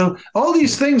 Yeah, all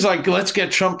these things like let's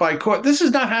get Trump by court. This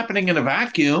is not happening in a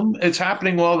vacuum. It's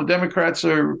happening while the Democrats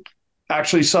are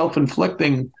actually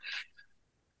self-inflicting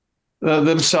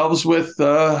themselves with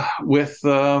a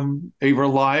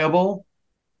reliable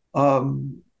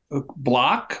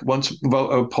bloc, once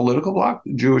a political bloc,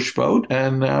 Jewish vote,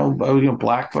 and now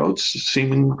black votes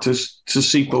seeming to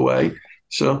seep away.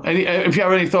 So, if you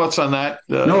have any thoughts on that,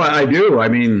 no, I do. I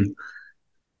mean,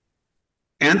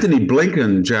 Anthony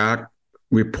Blinken, Jack,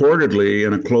 reportedly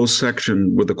in a closed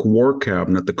section with the war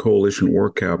cabinet, the coalition war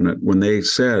cabinet, when they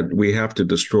said we have to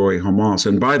destroy Hamas.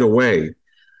 And by the way,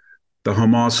 the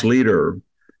Hamas leader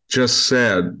just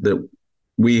said that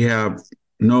we have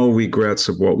no regrets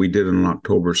of what we did on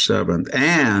October 7th,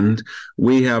 and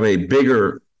we have a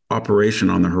bigger operation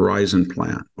on the horizon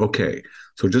plan. Okay,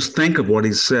 so just think of what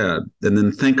he said, and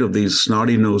then think of these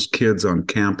snotty-nosed kids on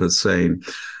campus saying,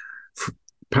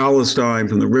 Palestine,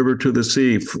 from the river to the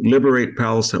sea, liberate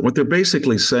Palestine. What they're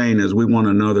basically saying is we want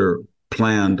another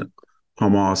planned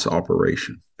Hamas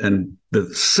operation. And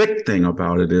the sick thing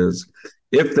about it is,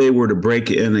 if they were to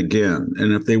break in again,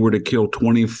 and if they were to kill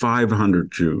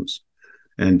 2,500 Jews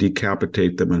and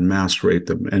decapitate them and macerate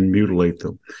them and mutilate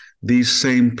them, these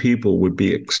same people would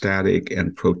be ecstatic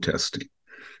and protesting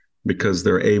because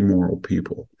they're amoral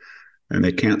people. And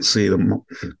they can't see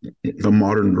the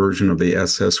modern version of the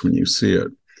SS when you see it.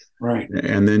 Right.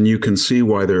 And then you can see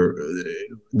why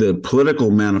the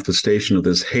political manifestation of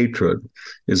this hatred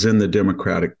is in the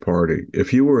Democratic Party.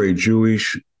 If you were a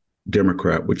Jewish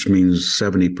Democrat, which means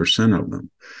 70% of them,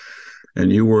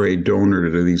 and you were a donor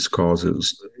to these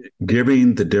causes,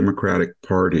 giving the Democratic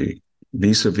Party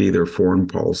vis-a-vis their foreign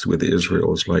policy with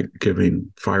Israel is like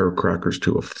giving firecrackers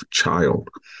to a child,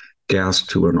 gas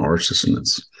to an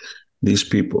arsonist. These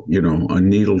people, a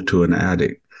needle to an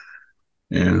addict.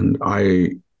 And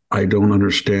I don't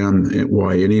understand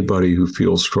why anybody who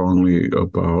feels strongly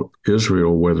about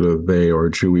Israel, whether they are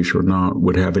Jewish or not,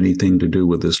 would have anything to do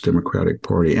with this Democratic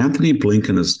Party. Anthony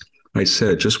Blinken, as I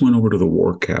said, just went over to the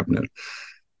war cabinet.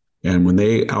 And when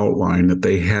they outlined that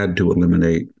they had to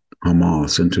eliminate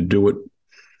Hamas, and to do it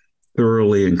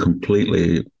thoroughly and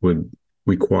completely would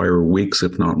require weeks,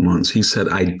 if not months, he said,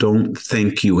 I don't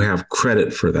think you have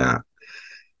credit for that.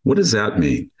 What does that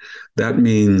mean? That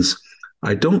means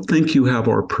I don't think you have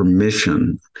our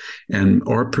permission, and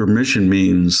our permission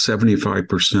means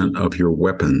 75% of your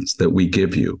weapons that we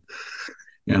give you.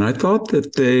 And I thought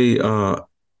that the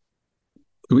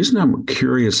reason I'm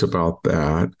curious about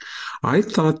that, I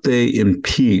thought they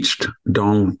impeached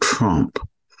Donald Trump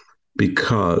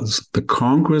because the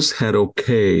Congress had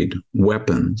okayed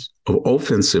weapons,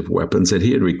 offensive weapons that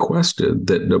he had requested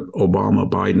that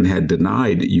Biden had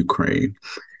denied Ukraine.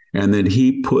 And then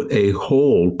he put a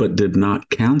hold, but did not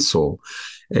cancel,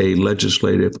 a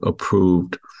legislative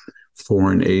approved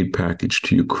foreign aid package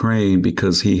to Ukraine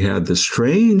because he had the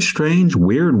strange,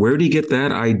 weird, where did he get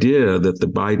that idea that the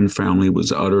Biden family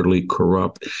was utterly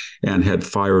corrupt and had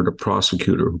fired a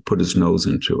prosecutor who put his nose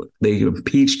into it? They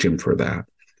impeached him for that.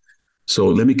 So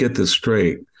let me get this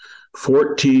straight.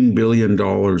 $14 billion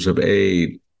of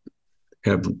aid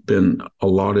have been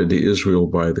allotted to Israel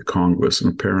by the Congress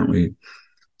and apparently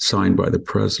signed by the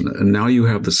president. And now you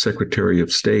have the Secretary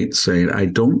of State saying, I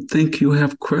don't think you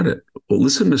have credit. Well,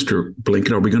 listen, Mr.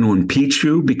 Blinken, are we going to impeach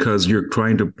you because you're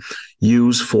trying to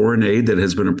use foreign aid that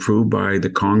has been approved by the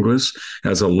Congress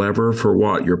as a lever for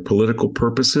what? Your political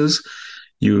purposes?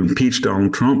 You impeached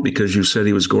Donald Trump because you said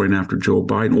he was going after Joe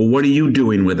Biden. Well, what are you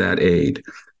doing with that aid?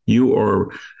 You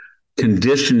are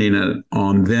conditioning it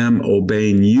on them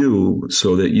obeying you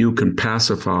so that you can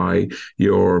pacify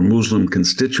your Muslim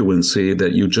constituency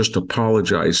that you just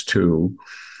apologized to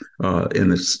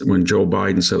when Joe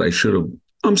Biden said,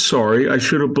 I'm sorry, I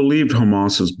should have believed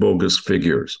Hamas's bogus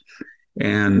figures.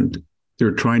 And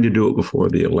they're trying to do it before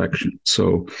the election.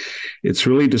 So it's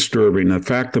really disturbing. The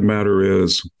fact of the matter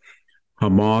is,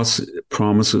 Hamas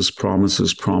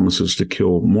promises to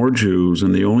kill more Jews.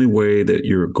 And the only way that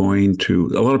you're going to,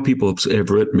 a lot of people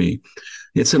have written me,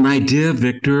 it's an idea,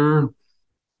 Victor.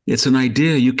 It's an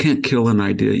idea. You can't kill an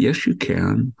idea. Yes, you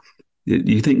can. Do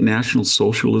you think National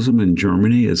Socialism in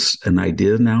Germany is an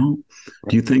idea now?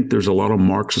 Do you think there's a lot of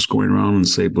Marxists going around and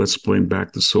say, let's bring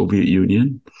back the Soviet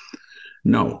Union?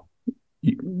 No.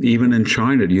 Even in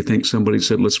China, do you think somebody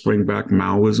said, let's bring back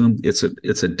Maoism? It's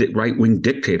a right-wing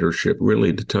dictatorship,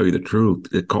 really, to tell you the truth.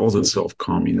 It calls itself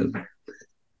communism.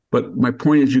 But my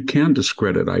point is, you can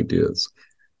discredit ideas.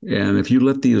 And if you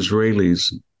let the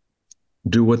Israelis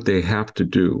do what they have to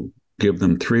do, give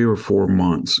them 3 or 4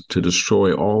 months to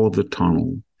destroy all of the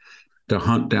tunnel, to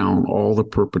hunt down all the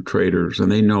perpetrators,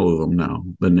 and they know them now,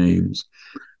 the names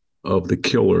of the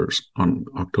killers on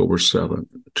October 7th,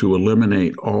 to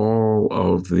eliminate all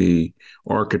of the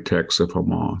architects of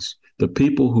Hamas, the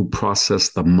people who process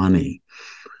the money,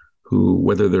 who,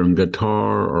 whether they're in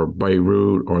Qatar or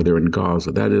Beirut or they're in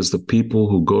Gaza, that is the people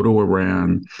who go to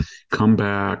Iran, come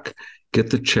back,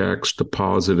 get the checks,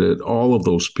 deposit it, all of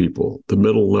those people, the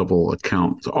middle level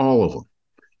accountants, all of them,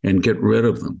 and get rid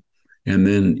of them. And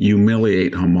then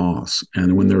humiliate Hamas.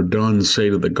 And when they're done, say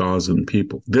to the Gazan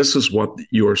people, this is what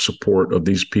your support of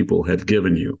these people have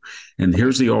given you. And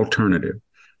here's the alternative.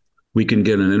 We can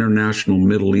get an international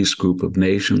Middle East group of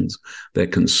nations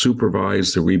that can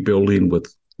supervise the rebuilding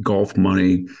with Gulf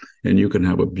money, and you can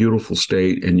have a beautiful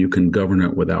state and you can govern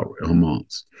it without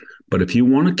Hamas. But if you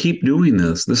want to keep doing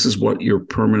this, this is what your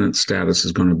permanent status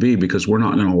is going to be, because we're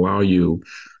not going to allow you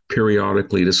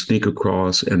periodically to sneak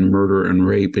across and murder and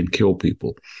rape and kill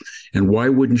people. And why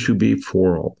wouldn't you be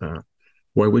for all that?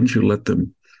 Why wouldn't you let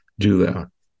them do that?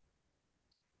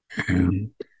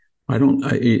 And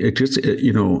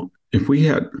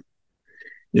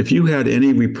if you had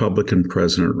any Republican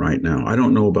president right now, I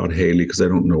don't know about Haley because I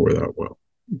don't know her that well,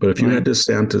 but if you had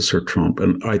DeSantis or Trump,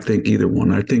 and I think either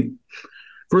one, I think,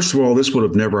 first of all, this would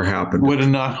have never happened. Would have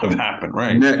not have happened,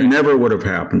 right? Never would have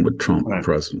happened with Trump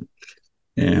president.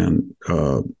 And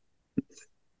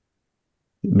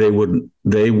they would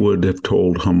have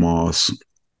told Hamas,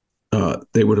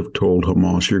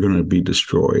 you're going to be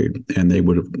destroyed, and they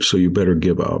would have, so you better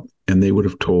give up. And they would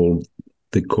have told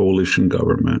the coalition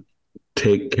government,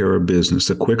 take care of business.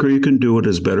 The quicker you can do it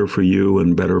is better for you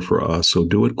and better for us. So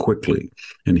do it quickly.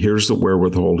 And here's the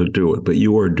wherewithal to do it. But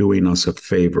you are doing us a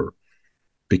favor,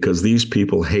 because these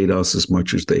people hate us as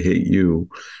much as they hate you.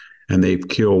 And they've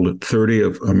killed 30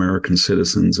 of American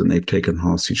citizens, and they've taken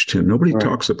hostage 10. Nobody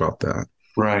talks about that.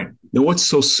 Right. Now, what's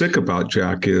so sick about,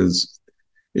 Jack, is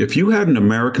if you had an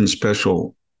American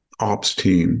special ops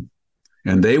team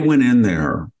and they went in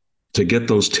there to get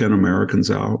those 10 Americans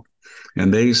out,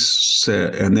 and they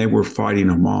were fighting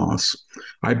Hamas,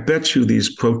 I bet you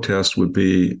these protests would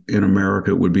be in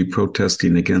America, would be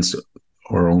protesting against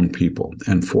our own people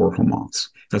and for Hamas.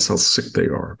 That's how sick they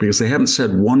are, because they haven't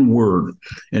said one word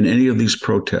in any of these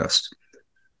protests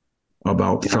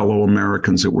about fellow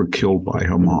Americans that were killed by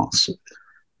Hamas.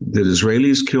 Did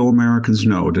Israelis kill Americans?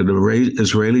 No. Did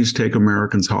Israelis take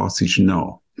Americans hostage?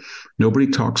 No. Nobody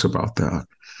talks about that.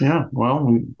 Yeah, well,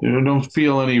 we don't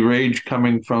feel any rage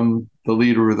coming from the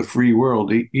leader of the free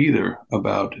world either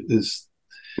about his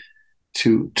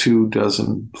two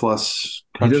dozen plus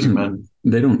countrymen.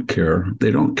 They don't care.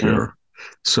 They don't care. Yeah.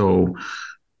 So,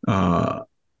 I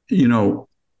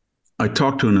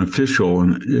talked to an official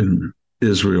in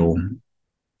Israel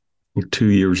 2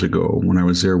 years ago when I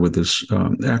was there with this,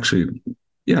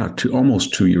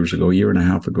 almost 2 years ago, a year and a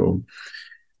half ago.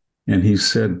 And he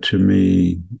said to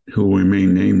me, who will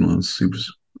remain nameless, he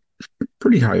was a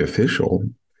pretty high official.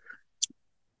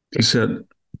 He said,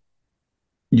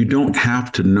 you don't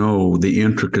have to know the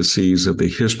intricacies of the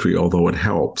history, although it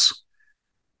helps.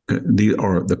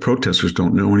 The protesters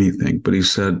don't know anything. But he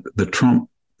said the Trump,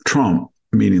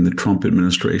 meaning the Trump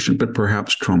administration, but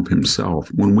perhaps Trump himself,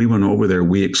 when we went over there,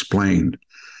 we explained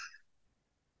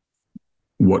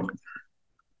what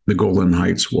the Golan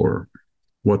Heights were,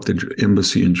 what the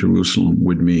embassy in Jerusalem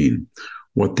would mean,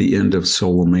 what the end of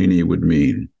Soleimani would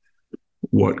mean,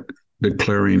 what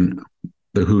declaring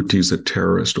the Houthis a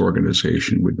terrorist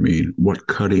organization would mean, what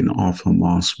cutting off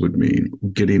Hamas would mean,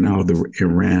 getting out of the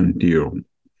Iran deal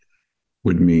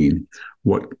would mean,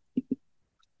 what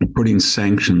putting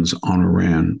sanctions on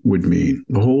Iran would mean,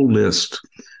 the whole list.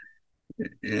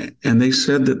 And they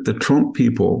said that the Trump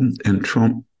people, and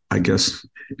Trump, I guess,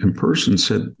 in person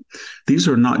said, these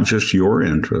are not just your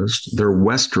interests, they're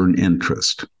Western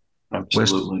interest.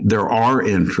 Absolutely. They're our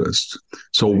interest.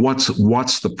 So what's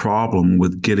the problem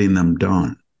with getting them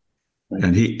done? Right.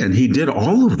 And he did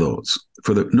all of those.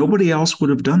 Nobody else would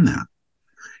have done that.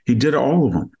 He did all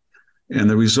of them. And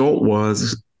the result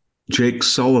was Jake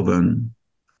Sullivan,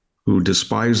 who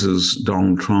despises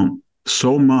Donald Trump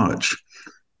so much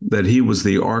that he was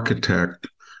the architect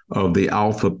of the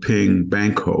Alpha Ping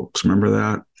bank hoax. Remember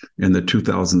that? In the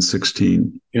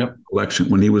 2016 election,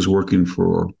 when he was working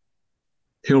for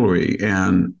Hillary.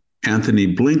 And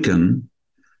Anthony Blinken,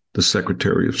 the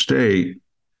Secretary of State,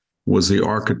 was the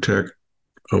architect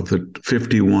of the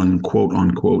 51 quote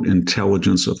unquote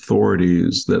intelligence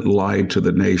authorities that lied to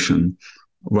the nation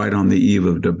right on the eve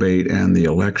of debate and the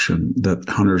election, that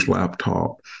Hunter's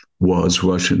laptop was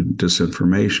Russian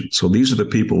disinformation. So these are the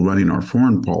people running our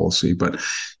foreign policy. But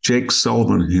Jake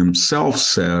Sullivan himself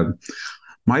said,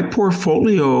 my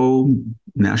portfolio,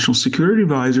 National Security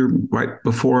Advisor, right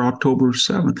before October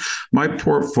 7th, my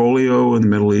portfolio in the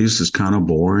Middle East is kind of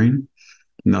boring.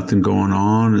 Nothing going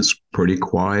on. It's pretty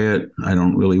quiet. I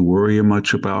don't really worry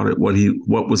much about it.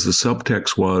 What was the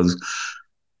subtext was,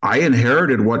 I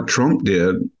inherited what Trump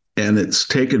did, and it's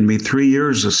taken me 3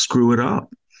 years to screw it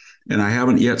up. And I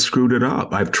haven't yet screwed it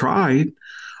up. I've tried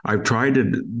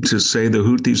to say the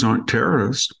Houthis aren't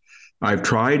terrorists. I've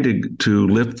tried to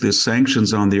lift the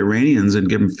sanctions on the Iranians and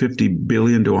give them $50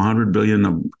 billion to $100 billion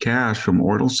of cash from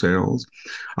oil sales.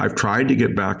 I've tried to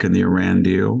get back in the Iran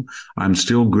deal. I'm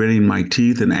still gritting my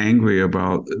teeth and angry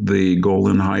about the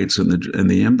Golan Heights and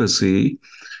the embassy.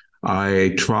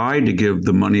 I tried to give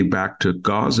the money back to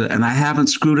Gaza, and I haven't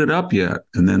screwed it up yet.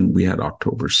 And then we had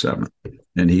October 7th,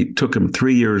 and he took him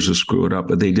 3 years to screw it up,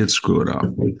 but they did screw it up.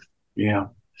 Yeah.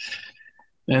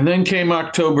 And then came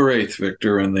October 8th,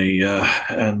 Victor, and the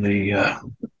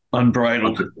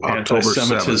unbridled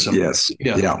anti-Semitism. Yes.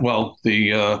 Yeah. Well,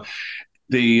 as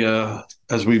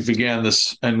we began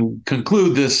this and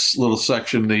conclude this little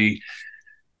section, the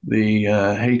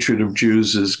hatred of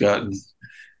Jews has gotten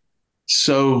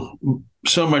so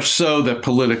much so that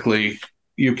politically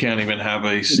you can't even have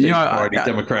a state party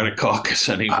Democratic caucus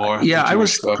anymore. I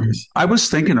was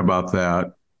thinking about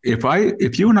that.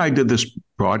 If you and I did this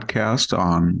broadcast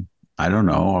on, I don't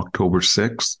know, October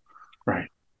 6th. Right.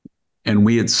 And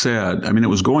we had said, I mean, it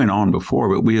was going on before,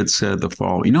 but we had said the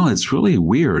fall, it's really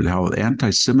weird how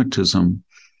anti-Semitism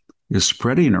is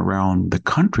spreading around the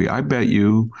country. I bet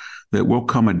you that will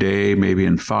come a day, maybe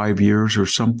in 5 years or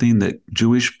something, that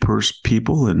Jewish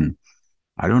people in,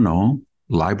 I don't know,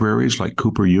 libraries like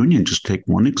Cooper Union, just take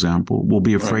one example, will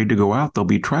be afraid to go out. They'll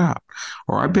be trapped.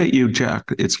 Or I bet you,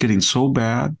 Jack, it's getting so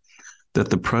bad that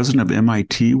the president of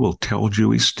MIT will tell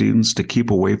Jewish students to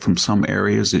keep away from some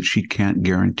areas that she can't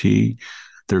guarantee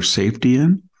their safety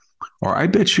in. Or I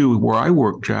bet you where I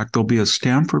work, Jack, there'll be a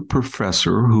Stanford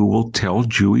professor who will tell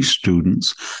Jewish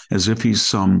students, as if he's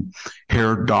some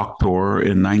Herr Doktor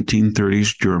in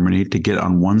 1930s Germany, to get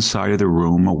on one side of the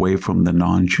room away from the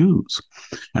non-Jews.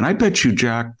 And I bet you,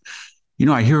 Jack,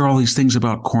 I hear all these things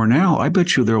about Cornell. I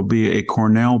bet you there'll be a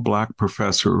Cornell black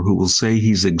professor who will say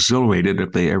he's exhilarated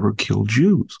if they ever kill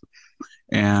Jews.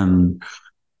 And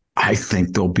I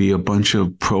think there'll be a bunch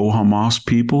of pro-Hamas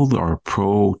people or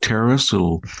pro-terrorists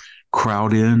that'll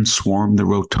crowd in, swarm the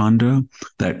rotunda.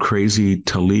 That crazy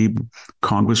Tlaib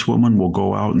congresswoman will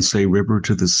go out and say river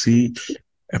to the sea.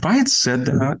 If I had said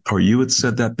that, or you had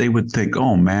said that, they would think,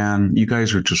 oh man, you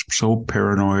guys are just so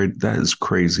paranoid. That is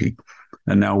crazy.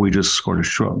 And now we just sort of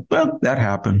shrug. Well, that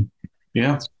happened.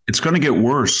 Yeah. It's going to get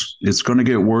worse. It's going to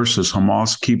get worse as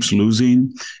Hamas keeps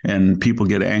losing and people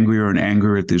get angrier and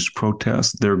angrier at these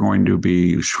protests. They're going to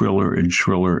be shriller and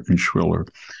shriller and shriller.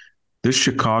 This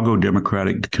Chicago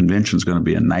Democratic Convention is going to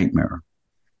be a nightmare.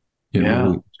 It's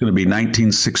going to be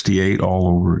 1968 all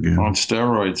over again. On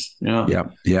steroids. Yeah.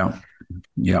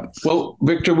 Yeah. Well,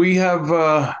 Victor, we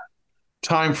have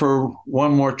time for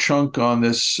one more chunk on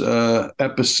this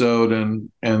episode,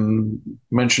 and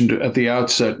mentioned at the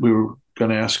outset we were going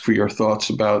to ask for your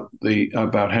thoughts about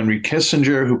Henry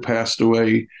Kissinger, who passed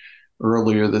away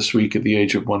earlier this week at the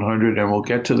age of 100, and we'll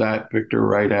get to that, Victor,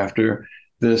 right after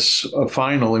this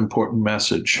final important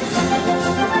message.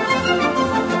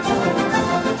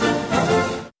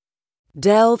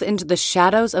 Delve into the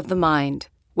shadows of the mind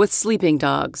with Sleeping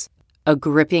Dogs, a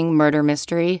gripping murder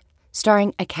mystery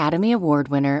starring Academy Award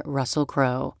winner Russell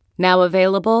Crowe. Now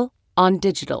available on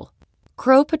digital.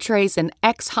 Crowe portrays an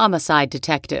ex-homicide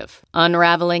detective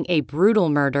unraveling a brutal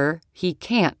murder he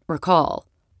can't recall.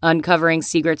 Uncovering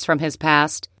secrets from his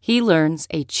past, he learns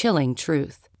a chilling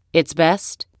truth. It's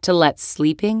best to let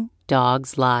sleeping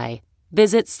dogs lie.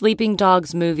 Visit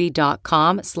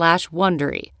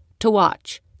sleepingdogsmovie.com/Wondery to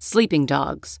watch Sleeping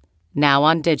Dogs, now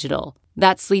on digital.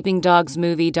 That's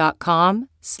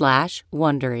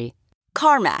sleepingdogsmovie.com/Wondery.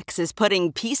 CarMax is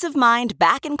putting peace of mind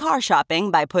back in car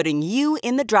shopping by putting you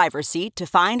in the driver's seat to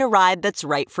find a ride that's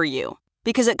right for you.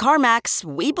 Because at CarMax,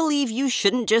 we believe you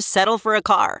shouldn't just settle for a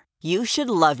car. You should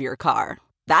love your car.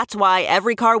 That's why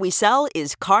every car we sell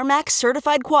is CarMax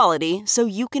certified quality, so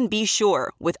you can be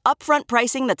sure with upfront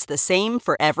pricing that's the same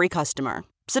for every customer.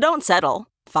 So don't settle.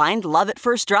 Find love at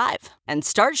first drive and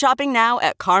start shopping now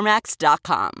at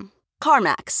CarMax.com.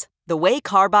 CarMax, the way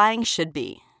car buying should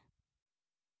be.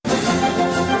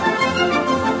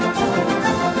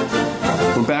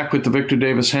 We're back with the Victor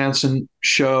Davis Hanson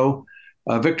Show.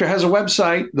 Victor has a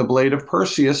website, The Blade of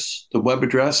Perseus. The web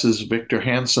address is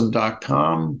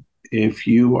victorhanson.com. if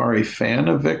you are a fan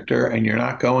of Victor and you're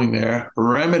not going there,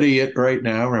 remedy it right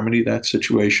now, remedy that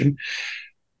situation.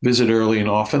 Visit early and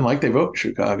often, like they vote in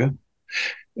Chicago.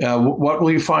 What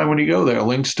will you find when you go there?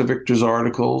 Links to Victor's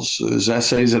articles, his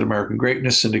essays at American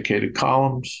Greatness, syndicated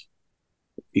columns,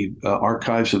 the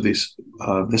archives of this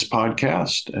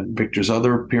podcast and Victor's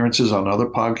other appearances on other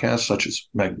podcasts, such as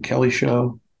Megyn Kelly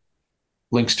Show,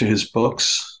 links to his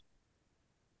books,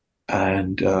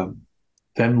 and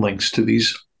then links to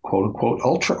these quote-unquote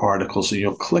ultra articles. And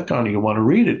you'll click on it, you want to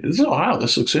read it. Wow,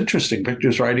 this looks interesting.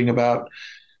 Victor's writing about,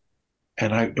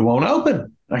 and it won't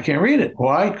open. I can't read it.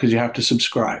 Why? Because you have to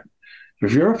subscribe.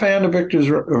 If you're a fan of Victor's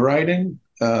writing,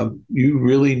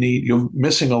 you're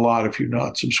missing a lot if you're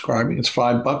not subscribing. It's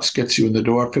 $5, gets you in the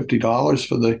door, $50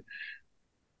 for the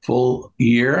full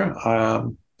year.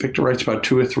 Victor writes about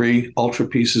 2 or 3 ultra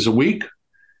pieces a week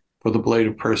for the Blade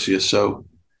of Perseus. So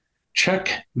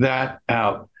check that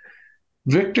out.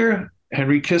 Victor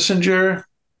Henry Kissinger,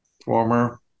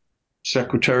 former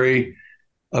Secretary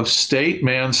of State,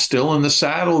 man, still in the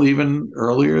saddle. Even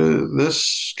earlier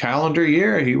this calendar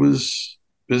year, he was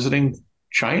visiting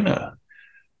China.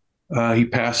 He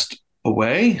passed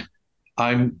away.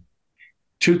 I'm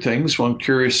 2 things. One,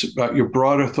 curious about your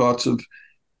broader thoughts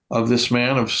of this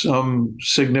man of some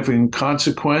significant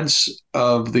consequence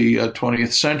of the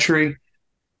 20th century,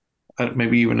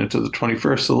 maybe even into the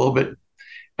 21st a little bit.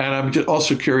 And I'm just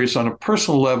also curious on a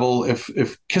personal level if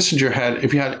Kissinger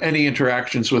if you had any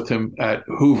interactions with him at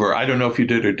Hoover. I don't know if you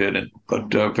did or didn't,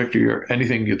 but Victor,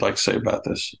 anything you'd like to say about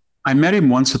this? I met him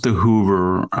once at the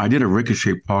Hoover. I did a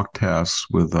Ricochet podcast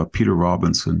with Peter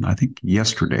Robinson, I think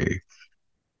yesterday.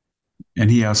 And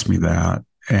he asked me that.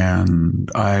 And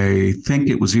I think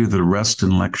it was either the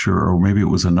Reston lecture or maybe it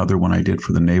was another one I did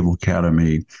for the Naval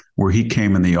Academy where he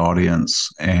came in the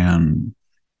audience and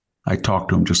I talked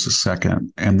to him just a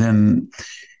second. And then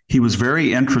he was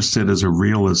very interested as a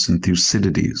realist in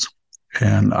Thucydides.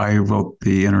 And I wrote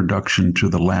the introduction to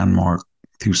the landmark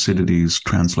Thucydides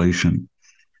translation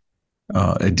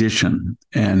edition.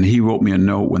 And he wrote me a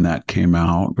note when that came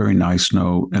out, very nice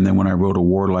note. And then when I wrote A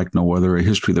War Like No Other, A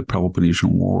History of the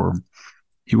Peloponnesian War,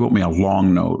 he wrote me a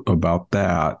long note about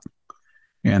that.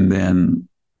 And then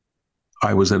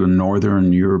I was at a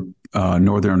Northern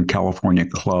California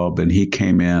club, and he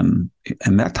came in,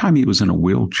 and that time he was in a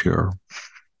wheelchair.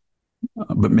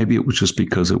 But maybe it was just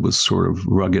because it was sort of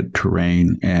rugged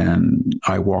terrain. And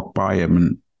I walked by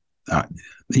him, and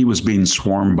he was being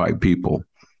swarmed by people.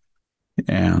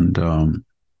 And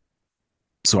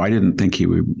so I didn't think he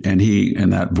would. And he,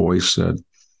 in that voice, said,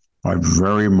 "I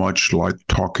very much like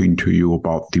talking to you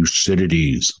about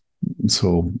Thucydides."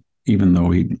 So even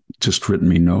though he'd just written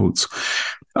me notes,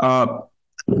 I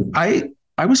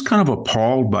was kind of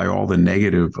appalled by all the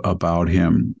negative about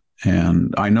him.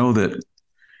 And I know that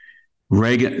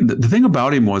Reagan, the thing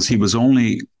about him was he was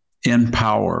only in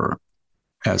power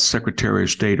as Secretary of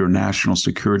State or National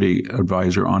Security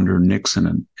Advisor under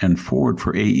Nixon and Ford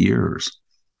for 8 years.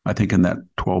 I think in that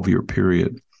 12-year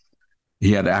period,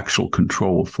 he had actual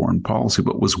control of foreign policy.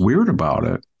 But what was weird about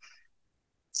it,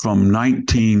 from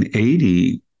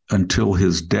 1980 until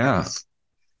his death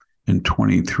in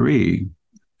 23,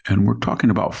 and we're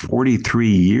talking about 43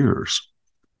 years,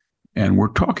 and we're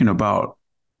talking about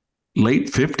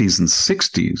late 50s and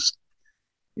 60s,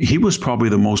 he was probably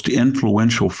the most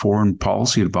influential foreign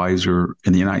policy advisor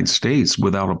in the United States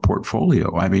without a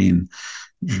portfolio. I mean,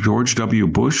 George W.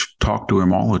 Bush talked to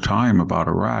him all the time about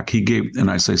Iraq. He gave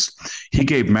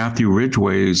Matthew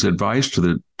Ridgway's advice to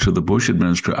the Bush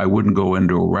administration. I wouldn't go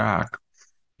into Iraq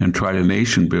and try to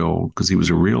nation build because he was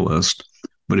a realist.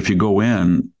 But if you go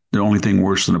in, the only thing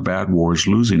worse than a bad war is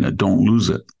losing it. Don't lose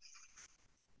it.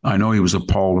 I know he was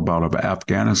appalled about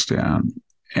Afghanistan,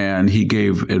 and he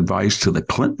gave advice to the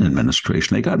Clinton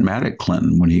administration. They got mad at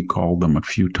Clinton when he called them a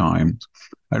few times.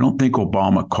 I don't think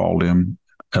Obama called him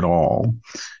at all,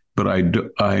 but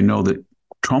I know that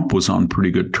Trump was on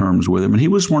pretty good terms with him. And he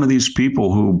was one of these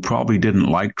people who probably didn't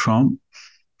like Trump,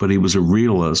 but he was a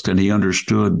realist, and he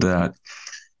understood that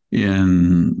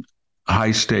in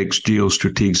high-stakes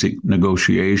geostrategic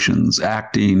negotiations,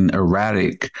 acting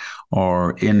erratic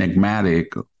or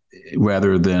enigmatic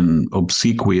rather than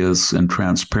obsequious and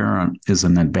transparent is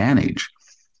an advantage.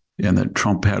 And that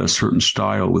Trump had a certain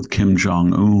style with Kim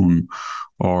Jong-un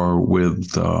or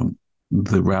with the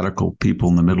radical people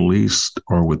in the Middle East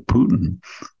or with Putin,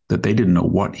 that they didn't know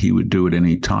what he would do at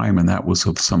any time, and that was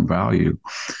of some value.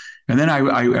 And then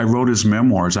I wrote his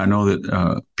memoirs. I know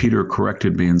that Peter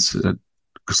corrected me and said,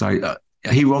 because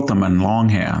he wrote them in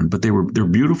longhand, but they're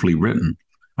beautifully written.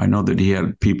 I know that he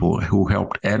had people who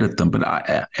helped edit them,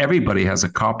 but everybody has a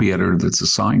copy editor that's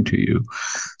assigned to you.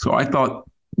 So I thought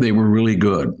they were really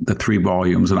good, the 3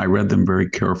 volumes, and I read them very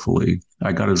carefully.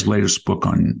 I got his latest book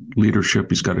on leadership.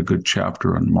 He's got a good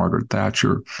chapter on Margaret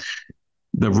Thatcher.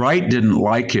 The right didn't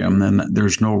like him, and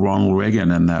there's no Ronald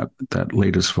Reagan in that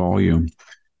latest volume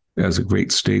as a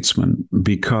great statesman,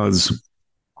 because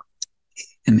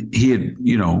he had,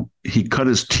 he cut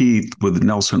his teeth with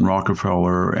Nelson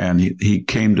Rockefeller, and he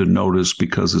came to notice,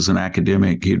 because as an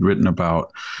academic, he'd written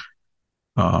about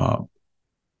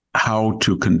how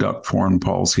to conduct foreign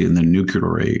policy in the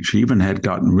nuclear age. He even had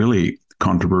gotten really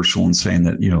controversial in saying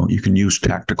that, you can use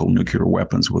tactical nuclear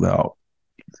weapons without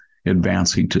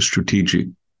advancing to strategic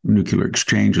nuclear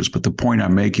exchanges. But the point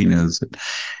I'm making is that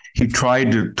he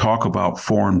tried to talk about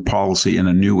foreign policy in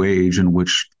a new age in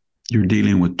which you're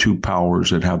dealing with 2 powers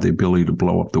that have the ability to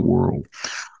blow up the world.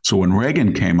 So when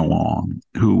Reagan came along,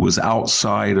 who was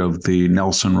outside of the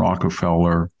Nelson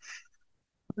Rockefeller,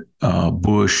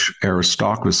 Bush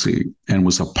aristocracy, and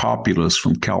was a populist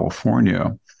from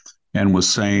California, and was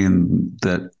saying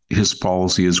that his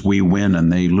policy is we win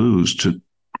and they lose, to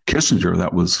Kissinger,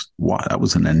 that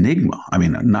was an enigma. I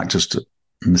mean, not just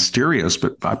mysterious,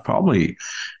 but probably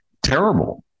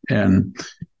terrible. And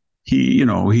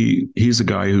he's a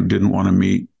guy who didn't want to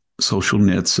meet social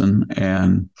Nixon,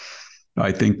 and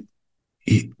I think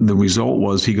the result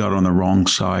was he got on the wrong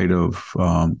side of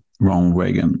Ronald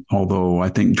Reagan. Although I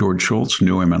think George Shultz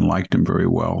knew him and liked him very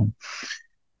well.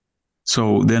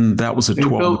 So then that was a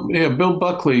 12. Bill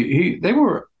Buckley. They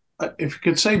were, if you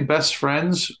could say, best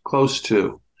friends, close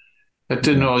to. That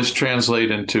didn't always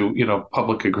translate into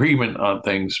public agreement on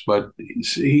things, but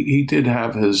he did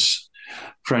have his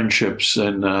friendships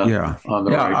and on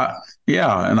the right.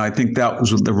 And I think that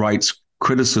was the right's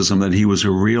criticism, that he was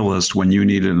a realist when you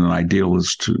needed an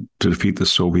idealist to defeat the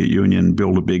Soviet Union,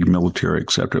 build a big military,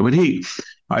 et cetera. But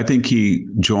I think he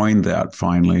joined that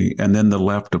finally. And then the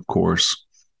left, of course,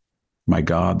 my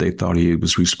God, they thought he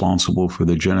was responsible for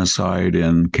the genocide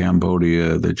in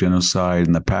Cambodia, the genocide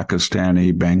in the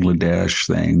Pakistani, Bangladesh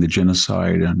thing, the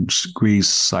genocide in Greece,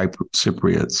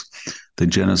 Cypriots, the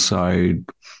genocide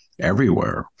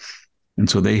everywhere. And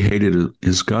so they hated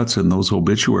his guts, and those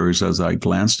obituaries, as I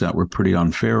glanced at, were pretty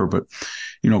unfair. But,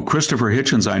 Christopher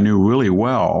Hitchens I knew really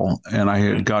well, and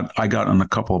I got in a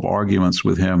couple of arguments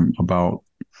with him about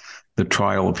the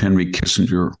trial of Henry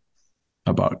Kissinger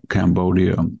about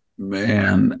Cambodia.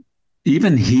 And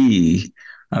even he,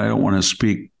 and I don't want to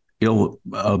speak ill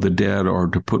of the dead or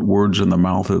to put words in the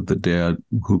mouth of the dead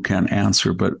who can't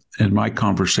answer, but in my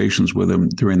conversations with him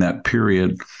during that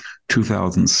period,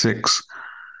 2006,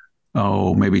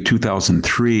 maybe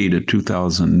 2003 to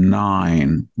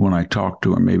 2009, when I talked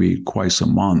to him maybe twice a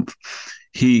month,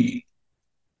 he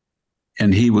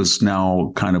was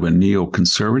now kind of a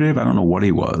neoconservative. I don't know what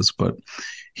he was, but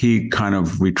he kind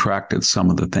of retracted some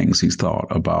of the things he thought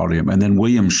about him. And then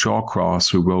William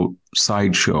Shawcross, who wrote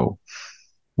Sideshow,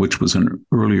 which was an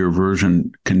earlier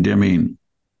version condemning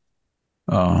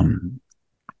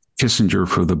Kissinger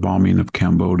for the bombing of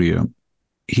Cambodia,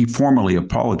 he formally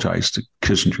apologized to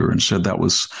Kissinger and said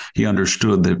he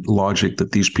understood the logic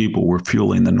that these people were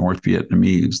fueling the North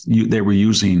Vietnamese. They were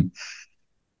using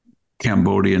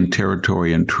Cambodian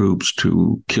territory and troops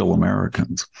to kill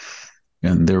Americans.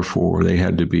 And therefore, they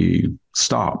had to be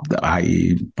stopped,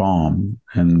 i.e. bombed,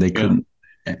 and they couldn't.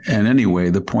 And anyway,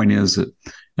 the point is that,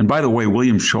 and by the way,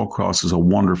 William Shawcross is a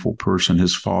wonderful person.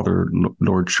 His father,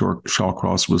 Lord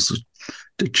Shawcross, was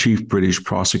the chief British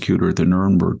prosecutor at the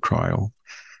Nuremberg trial,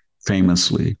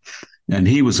 famously. And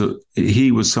he was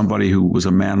somebody who was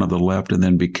a man of the left and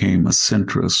then became a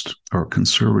centrist or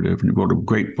conservative. And he wrote a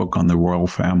great book on the royal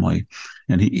family.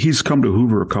 And he's come to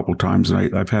Hoover a couple of times,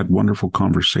 and I've had wonderful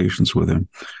conversations with him.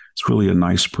 He's really a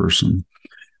nice person.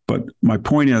 But my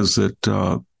point is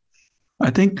that I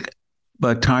think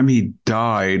by the time he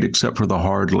died, except for the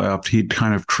hard left, he'd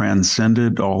kind of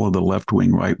transcended all of the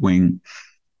left-wing, right-wing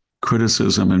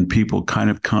criticism, and people kind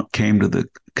of came to the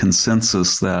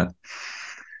consensus that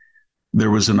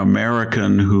there was an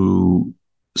American who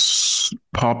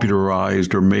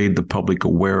popularized or made the public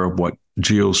aware of what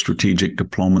geostrategic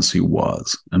diplomacy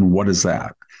was. And what is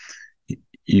that?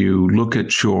 You look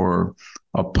at your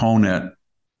opponent,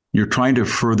 you're trying to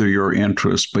further your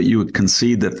interests, but you would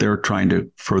concede that they're trying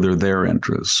to further their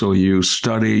interests. So you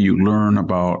study, you learn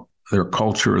about their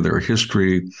culture, their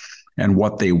history, and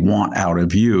what they want out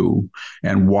of you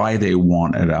and why they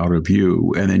want it out of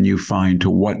you. And then you find to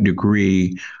what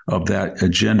degree of that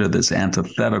agenda that's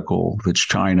antithetical, if it's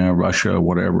China, Russia,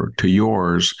 whatever, to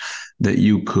yours, that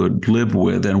you could live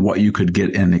with and what you could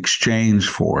get in exchange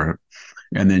for it.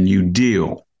 And then you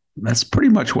deal. That's pretty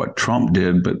much what Trump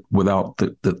did, but without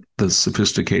the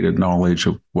sophisticated knowledge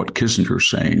of what Kissinger's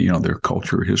saying, their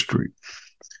culture, history.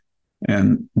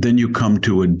 And then you come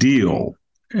to a deal,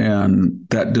 and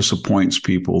that disappoints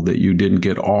people that you didn't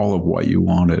get all of what you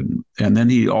wanted. And then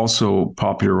he also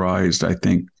popularized, I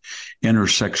think,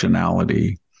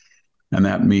 intersectionality. And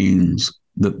that means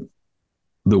that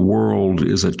the world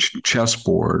is a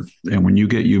chessboard. And when you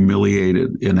get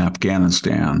humiliated in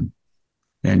Afghanistan,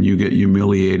 and you get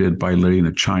humiliated by letting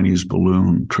a Chinese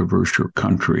balloon traverse your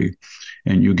country,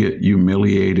 and you get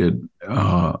humiliated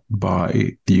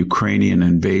by the Ukrainian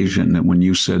invasion, and when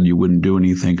you said you wouldn't do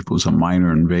anything if it was a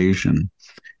minor invasion,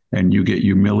 and you get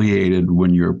humiliated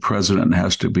when your president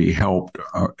has to be helped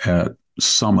at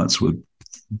summits with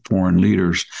foreign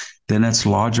leaders, then it's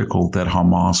logical that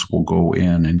Hamas will go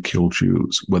in and kill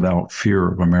Jews without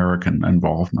fear of American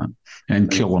involvement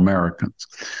and kill Americans.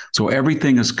 So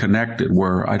everything is connected,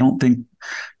 where I don't think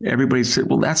everybody said,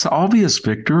 well, that's obvious,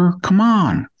 Victor. Come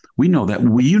on. We know that.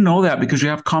 You know that because you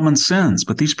have common sense,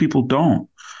 but these people don't.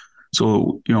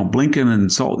 So, Blinken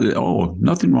and Salt,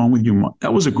 nothing wrong with you.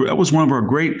 That was one of our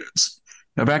great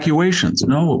evacuations.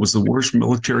 No, it was the worst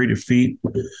military defeat,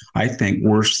 I think,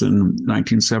 worse than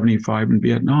 1975 in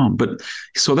Vietnam. But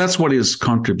so that's what his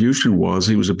contribution was.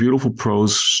 He was a beautiful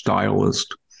prose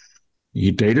stylist.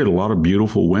 He dated a lot of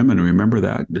beautiful women. Remember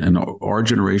that. And our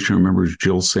generation remembers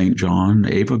Jill St. John,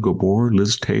 Ava Gabor,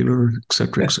 Liz Taylor, et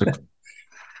cetera, et cetera.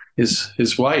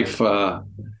 His wife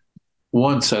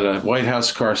once at a White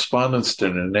House Correspondents'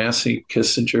 Dinner, Nancy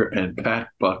Kissinger and Pat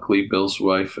Buckley, Bill's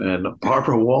wife, and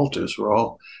Barbara Walters were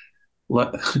all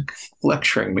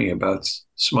lecturing me about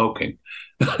smoking.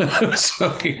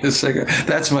 Smoking a cigarette.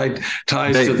 That's my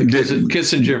ties to the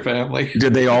Kissinger family.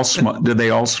 Did they all smoke?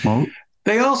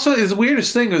 They also, the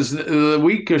weirdest thing was a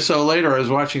week or so later, I was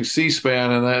watching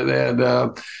C-SPAN, and they had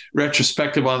a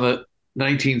retrospective on the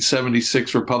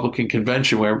 1976 Republican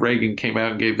convention where Reagan came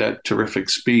out and gave that terrific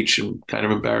speech and kind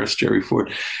of embarrassed Jerry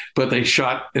Ford. But they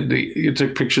you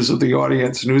took pictures of the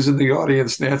audience, and who's in the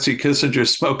audience? Nancy Kissinger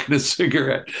smoking a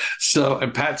cigarette.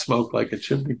 And Pat smoked like a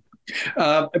chimney.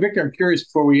 Victor, I'm curious,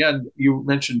 before we end, you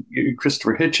mentioned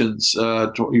Christopher Hitchens.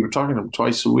 You were talking to him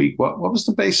twice a week. What was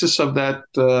the basis of that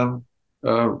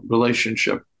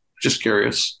relationship? Just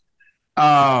curious.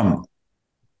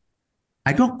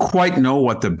 I don't quite know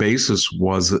what the basis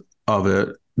was of it.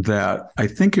 That I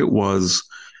think it was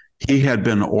he had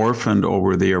been orphaned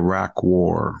over the Iraq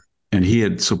War, and he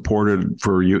had supported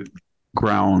for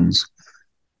grounds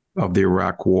of the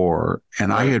Iraq War,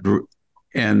 and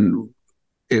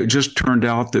it just turned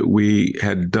out that we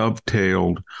had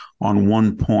dovetailed on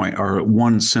one point, or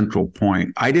one central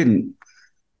point. I didn't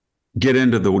get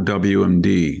into the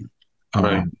WMD.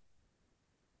 Right.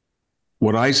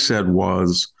 What I said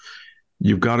was,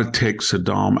 you've got to take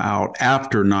Saddam out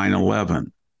after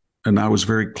 9/11. And I was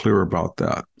very clear about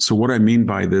that. So what I mean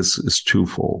by this is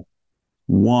twofold.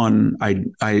 One,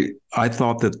 I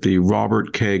thought that the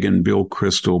Robert Kagan, Bill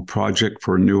Kristol Project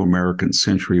for a New American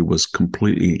Century was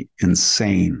completely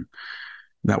insane.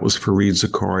 That was Fareed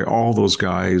Zakaria, all those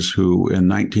guys who in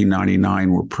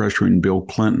 1999 were pressuring Bill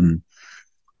Clinton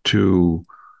to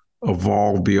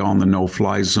evolve beyond the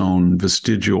no-fly zone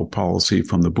vestigial policy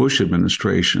from the Bush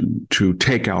administration to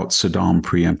take out Saddam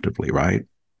preemptively, right?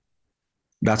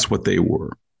 That's what they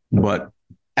were. But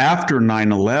after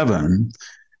 9/11,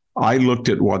 I looked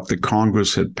at what the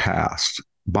Congress had passed,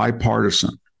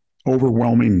 bipartisan,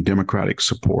 overwhelming Democratic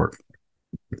support,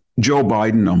 Joe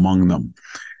Biden among them.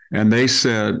 And they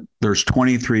said there's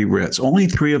 23 writs. Only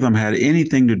 3 of them had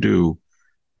anything to do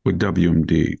with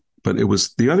WMD. But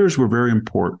the others were very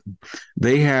important.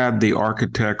 They had the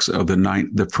architects of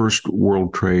the first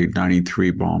World Trade 93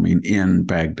 bombing in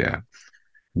Baghdad.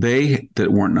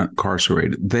 That weren't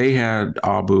incarcerated. They had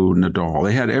Abu Nidal.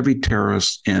 They had every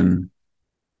terrorist in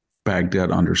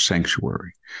Baghdad under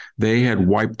sanctuary. They had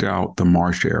wiped out the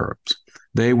Marsh Arabs.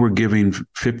 They were giving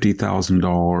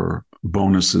 $50,000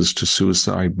 bonuses to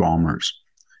suicide bombers.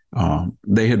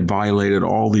 They had violated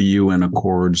all the UN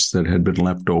accords that had been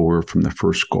left over from the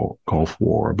first Gulf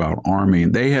War about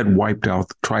arming. They had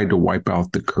tried to wipe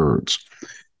out the Kurds.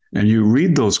 And you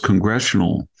read those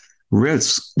congressional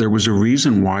writs, there was a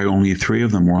reason why only 3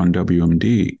 of them were on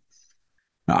WMD.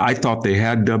 I thought they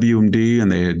had WMD and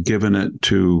they had given it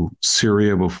to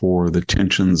Syria before the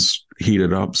tensions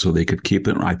heated up so they could keep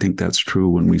it. I think that's true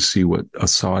when we see what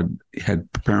Assad had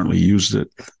apparently used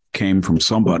it. Came from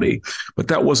somebody, but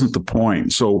that wasn't the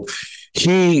point. So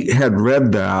he had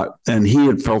read that and he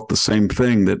had felt the same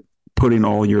thing, that putting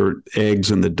all your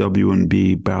eggs in the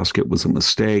WMD basket was a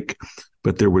mistake,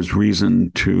 but there was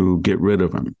reason to get rid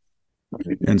of him.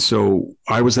 And so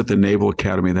I was at the Naval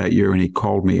Academy that year, and he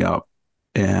called me up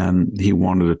and he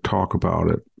wanted to talk about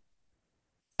it.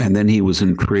 And then he was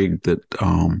intrigued that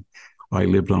I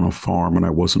lived on a farm and I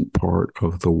wasn't part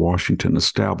of the Washington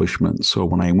establishment. So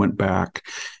when I went back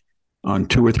on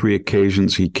 2 or 3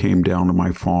 occasions, he came down to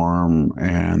my farm,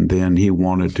 and then he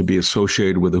wanted to be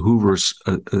associated with the Hoovers.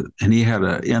 And he had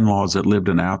in-laws that lived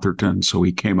in Atherton, so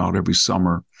he came out every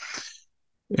summer.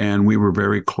 And we were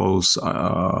very close.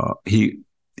 In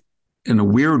a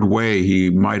weird way, he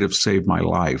might have saved my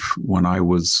life when I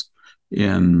was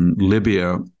in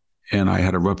Libya and I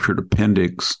had a ruptured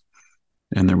appendix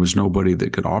and there was nobody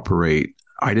that could operate.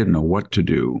 I didn't know what to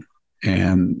do.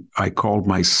 And I called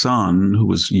my son, who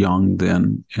was young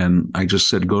then, and I just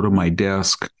said, go to my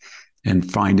desk and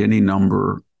find any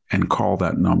number and call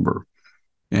that number.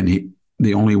 And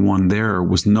the only one there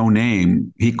was no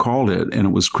name. He called it, and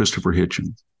it was Christopher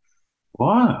Hitchens.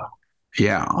 Wow.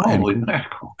 Yeah. Holy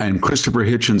mackerel. And Christopher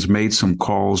Hitchens made some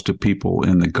calls to people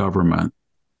in the government.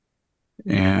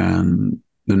 And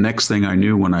the next thing I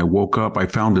knew, when I woke up, I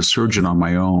found a surgeon on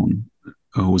my own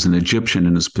who was an Egyptian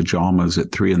in his pajamas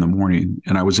at 3 a.m.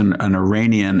 And I was an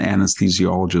Iranian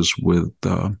anesthesiologist with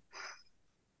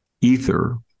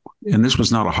ether. And this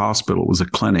was not a hospital, it was a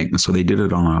clinic. And so they did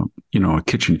it on a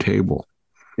kitchen table.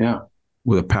 Yeah.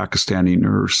 With a Pakistani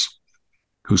nurse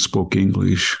who spoke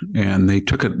English. And they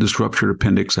took this ruptured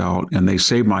appendix out, and they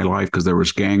saved my life because there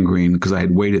was gangrene, because I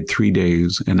had waited 3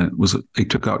 days, and they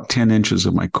took out 10 inches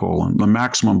of my colon, the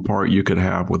maximum part you could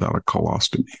have without a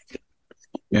colostomy.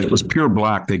 And it was pure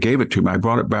black. They gave it to me. I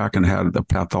brought it back and had the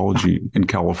pathology in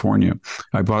California.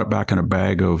 I brought it back in a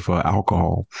bag of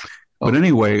alcohol. But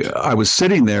anyway, I was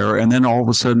sitting there, and then all of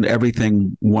a sudden,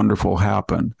 everything wonderful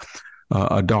happened.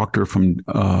 A doctor from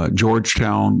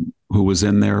Georgetown who was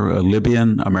in there, a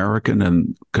Libyan American,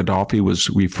 and Gaddafi was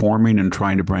reforming and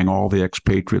trying to bring all the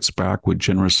expatriates back with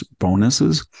generous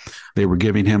bonuses. They were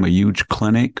giving him a huge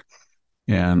clinic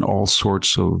and all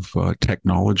sorts of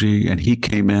technology. And he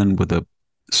came in with a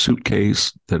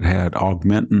suitcase that had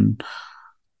Augmentin,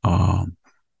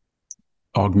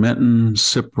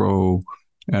 Cipro,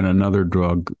 and another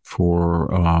drug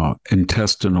for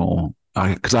intestinal,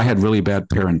 because I had really bad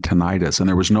peritonitis, and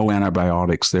there was no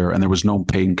antibiotics there, and there was no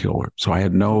painkiller. So I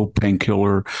had no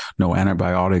painkiller, no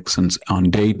antibiotics. And on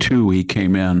day 2, he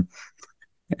came in,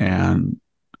 and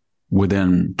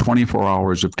within 24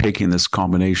 hours of taking this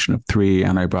combination of 3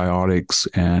 antibiotics,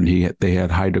 and they had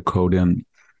hydrocodone,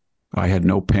 I had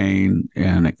no pain,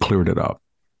 and it cleared it up.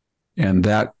 And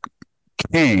that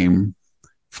came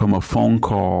from a phone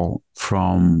call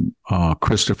from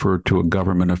Christopher to a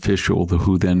government official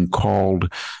who then called,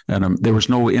 and there was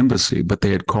no embassy, but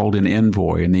they had called an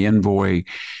envoy, and the envoy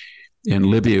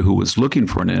in Libya, who was looking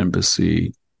for an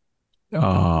embassy,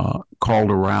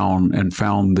 called around and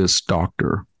found this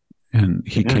doctor, and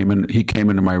he came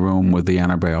into my room with the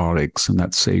antibiotics, and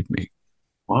that saved me.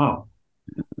 Wow.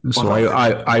 So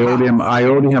I owed him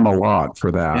a lot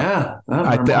for that. Yeah,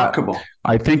 that's remarkable.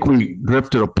 I think we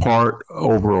drifted apart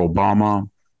over Obama,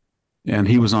 and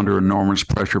he was under enormous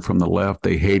pressure from the left.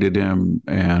 They hated him,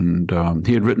 and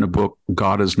he had written a book,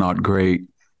 God is Not Great,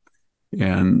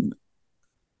 and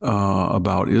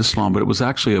about Islam. But it was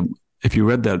actually, if you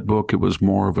read that book, it was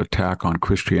more of an attack on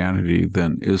Christianity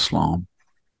than Islam,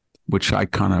 which I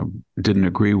kind of didn't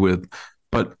agree with.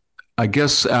 But I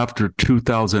guess after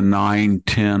 2009,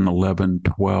 10, 11,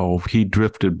 12, he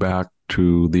drifted back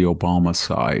to the Obama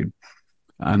side.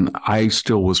 And I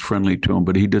still was friendly to him,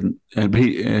 but he didn't, and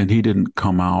he didn't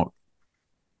come out.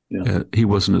 Yeah. He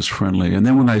wasn't as friendly. And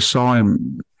then when I saw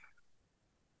him,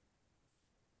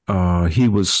 there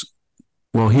was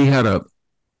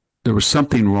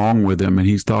something wrong with him, and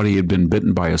he thought he had been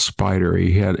bitten by a spider.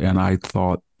 And I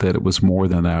thought that it was more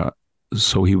than that.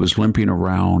 So he was limping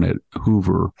around at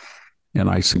Hoover, and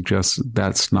I suggested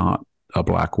that's not a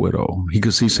black widow,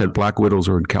 because he said black widows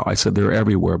are in Cal. I said they're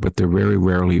everywhere, but they very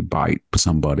rarely bite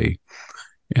somebody,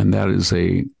 and that is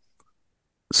a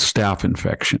staph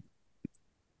infection.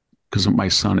 Because my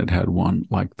son had one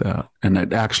like that, and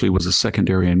it actually was a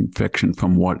secondary infection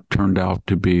from what turned out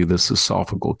to be this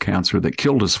esophageal cancer that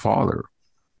killed his father.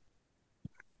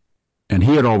 And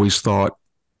he had always thought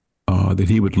that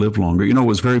he would live longer. It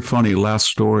was very funny. Last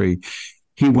story,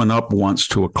 he went up once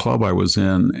to a club I was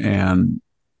in, and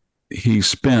he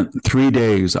spent 3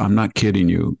 days, I'm not kidding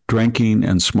you, drinking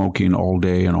and smoking all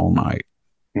day and all night.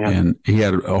 Yeah. And he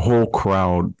had a whole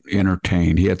crowd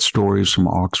entertained. He had stories from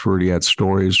Oxford. He had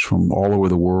stories from all over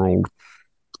the world.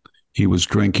 He was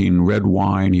drinking red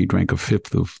wine. He drank a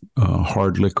fifth of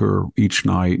hard liquor each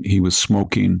night. He was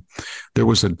smoking. There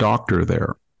was a doctor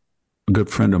there, a good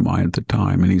friend of mine at the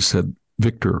time, and he said,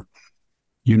 Victor,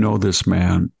 you know this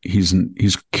man, he's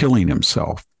killing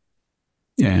himself.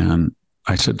 And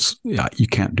I said, yeah, you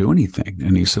can't do anything.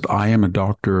 And he said, I am a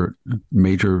doctor,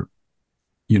 major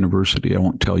university. I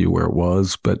won't tell you where it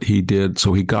was, but he did.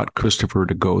 So he got Christopher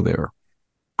to go there.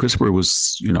 Christopher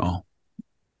was,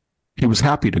 he was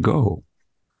happy to go.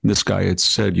 This guy had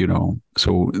said,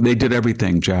 so they did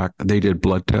everything, Jack. They did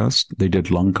blood tests. They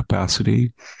did lung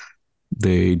capacity.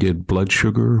 They did blood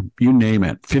sugar, you name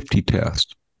it, 50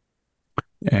 tests.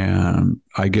 And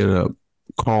I get a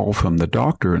call from the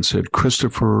doctor and said,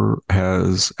 Christopher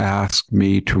has asked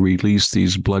me to release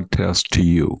these blood tests to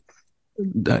you,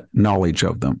 that knowledge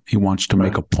of them. He wants to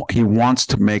make a point. He wants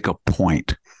to make a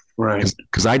point. Right.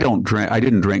 Because I don't drink. I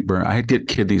didn't drink. I did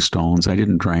kidney stones. I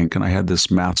didn't drink. And I had this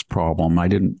mastocytosis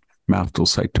problem.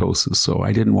 Mastocytosis. So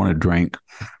I didn't want to drink.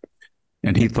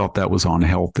 And he thought that was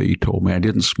unhealthy. He told me I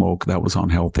didn't smoke. That was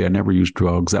unhealthy. I never used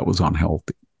drugs. That was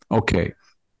unhealthy. Okay.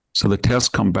 So the tests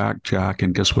come back, Jack,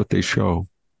 and guess what they show?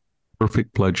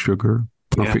 Perfect blood sugar,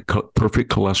 perfect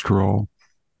cholesterol,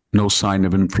 no sign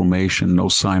of inflammation, no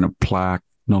sign of plaque,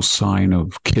 no sign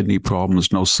of kidney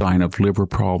problems, no sign of liver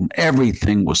problem.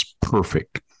 Everything was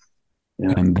perfect.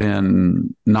 Yeah. And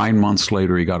then 9 months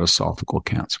later, he got esophageal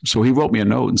cancer. So he wrote me a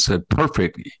note and said,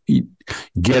 perfect,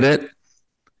 get it.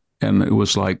 And it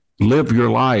was like, live your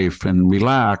life and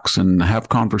relax and have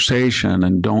conversation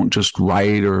and don't just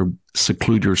write or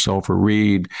seclude yourself or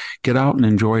read. Get out and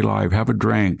enjoy life. Have a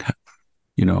drink,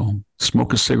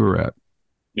 smoke a cigarette.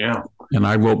 Yeah. And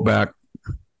I wrote back,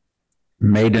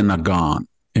 Maiden agon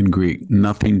in Greek,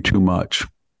 nothing too much.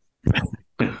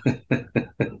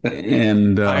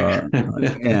 And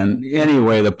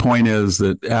anyway, the point is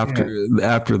that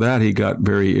after that, he got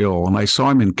very ill. And I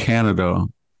saw him in Canada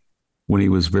when he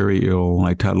was very ill. And I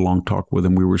had a long talk with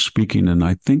him. We were speaking, and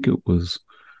I think it was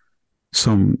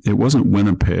it wasn't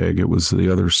Winnipeg. It was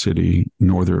the other city,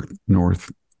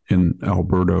 north in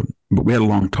Alberta. But we had a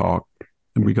long talk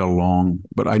and we got along,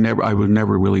 but I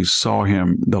never really saw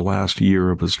him the last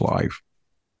year of his life.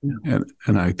 Yeah.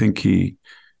 And I think there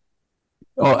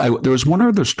was one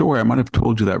other story. I might have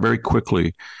told you that very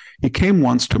quickly. He came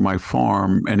once to my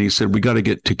farm and he said, we got to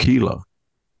get tequila.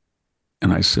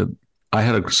 And I said, I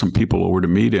had some people over to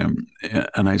meet him.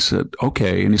 And I said,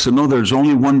 okay. And he said, no, there's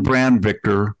only one brand,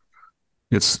 Victor.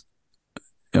 It's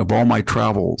of all my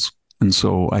travels. And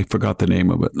so I forgot the name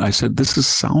of it. And I said, this is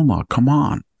Salma. Come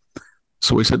on.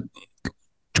 So he said,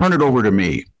 turn it over to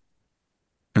me.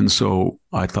 And so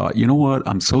I thought, you know what?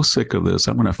 I'm so sick of this.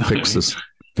 I'm going to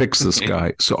fix this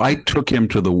guy. So I took him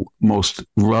to the most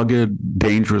rugged,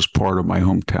 dangerous part of my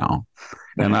hometown.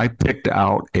 And I picked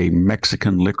out a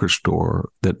Mexican liquor store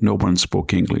that no one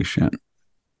spoke English in.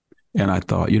 And I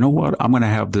thought, you know what? I'm going to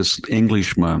have this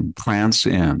Englishman prance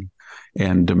in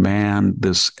and demand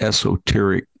this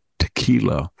esoteric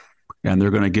tequila. And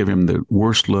they're going to give him the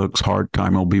worst looks, hard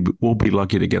time. We'll be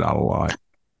lucky to get out alive.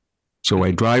 So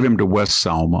I drive him to West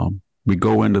Salma. We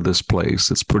go into this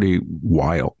place. It's pretty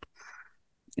wild.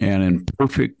 And in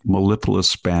perfect mellifluous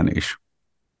Spanish,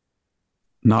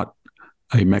 not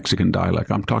a Mexican dialect,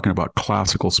 I'm talking about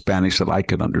classical Spanish that I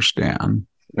could understand.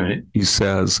 Right. He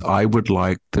says, I would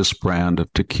like this brand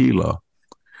of tequila.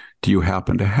 Do you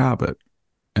happen to have it?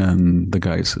 And the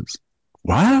guy says,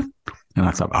 what? And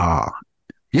I thought,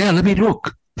 yeah, let me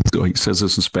look. So he says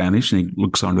this in Spanish, and he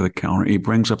looks under the counter. He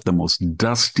brings up the most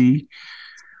dusty,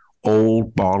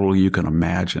 old bottle you can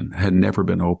imagine. Had never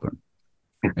been opened.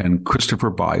 And Christopher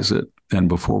buys it. And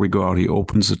before we go out, he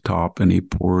opens the top and he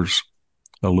pours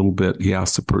a little bit. He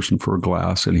asks the person for a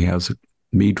glass, and he has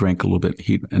me drink a little bit.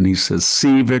 And he says,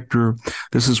 see, Victor,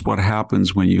 this is what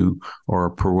happens when you are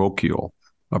a provincial.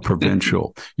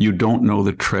 You don't know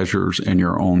the treasures in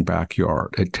your own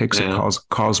backyard. It takes a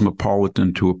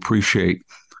cosmopolitan to appreciate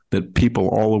that people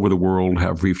all over the world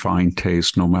have refined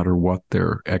taste, no matter what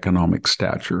their economic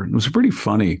stature. It was pretty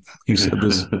funny. He said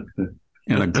this,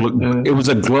 and it was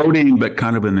a gloating, but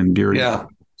kind of an endearing. Yeah.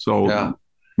 So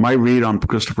my read on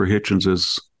Christopher Hitchens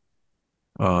is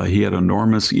he had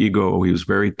enormous ego. He was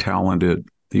very talented.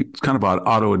 He's kind of an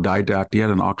autodidact. He had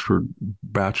an Oxford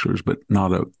bachelor's, but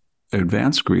not a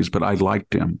advanced degrees, but I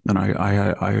liked him and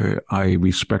I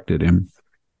respected him.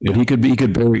 But he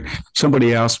could very.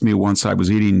 Somebody asked me once, I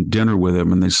was eating dinner with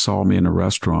him and they saw me in a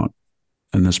restaurant,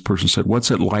 and this person said,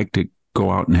 what's it like to go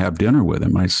out and have dinner with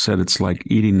him? I said, it's like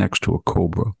eating next to a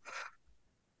cobra,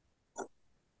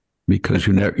 because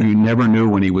you never knew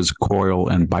when he was coil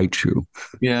and bite you.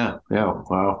 Yeah.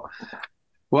 Wow.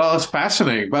 Well, it's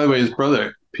fascinating. By the way, his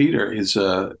brother Peter is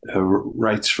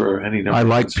writes for any number. I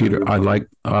like Peter. I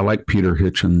like Peter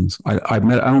Hitchens. I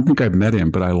don't think I've met him,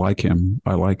 but I like him.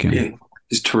 Yeah.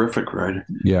 He's a terrific writer.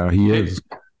 Yeah, he is.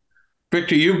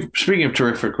 Victor, speaking of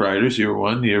terrific writers, you're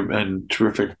one, and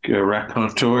terrific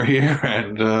raconteur here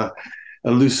and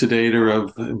elucidator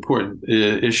of important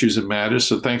issues and matters.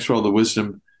 So thanks for all the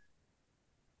wisdom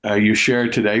you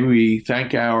shared today. We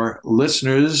thank our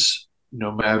listeners,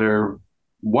 no matter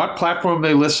what platform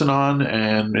they listen on,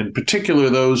 and in particular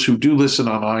those who do listen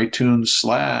on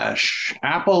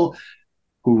iTunes/Apple,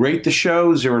 who rate the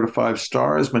show 0 to 5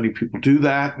 stars. Many people do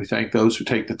that. We thank those who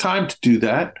take the time to do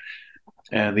that.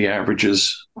 And the average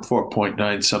is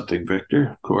 4.9 something,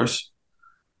 Victor, of course.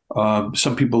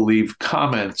 Some people leave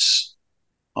comments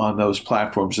on those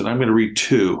platforms, and I'm going to read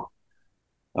 2.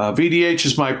 VDH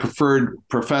is my preferred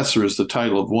professor is the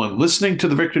title of one. Listening to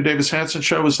the Victor Davis Hanson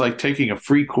Show is like taking a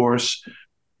free course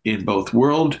in both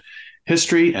world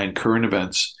history and current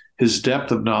events. His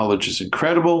depth of knowledge is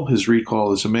incredible. His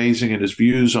recall is amazing, and his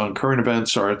views on current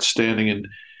events are outstanding and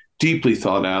deeply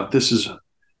thought out. This is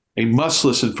a must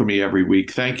listen for me every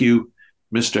week. Thank you,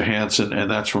 Mr. Hanson.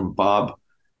 And that's from Bob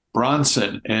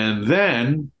Bronson. And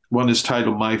then one is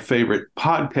titled My Favorite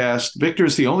Podcast. Victor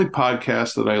is the only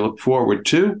podcast that I look forward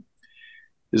to.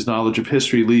 His knowledge of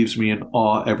history leaves me in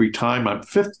awe every time. I'm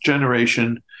 5th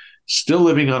generation, still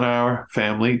living on our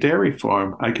family dairy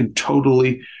farm. I can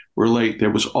totally relate. There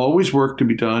was always work to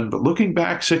be done, but looking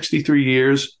back 63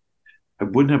 years, I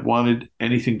wouldn't have wanted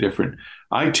anything different.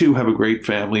 I, too, have a great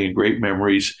family and great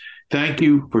memories. Thank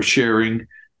you for sharing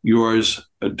yours,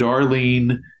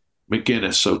 Darlene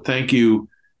McGinnis. So thank you,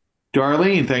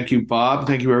 Darlene. Thank you, Bob.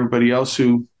 Thank you, everybody else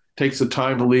who takes the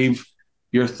time to leave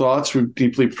your thoughts. We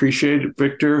deeply appreciate it.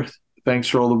 Victor, thanks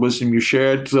for all the wisdom you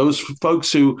shared. Those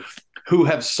folks who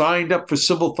have signed up for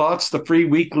Civil Thoughts, the free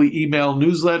weekly email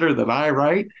newsletter that I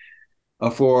write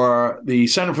for the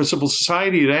Center for Civil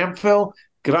Society at AmPhil,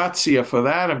 Grazia for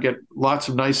that. I'm getting lots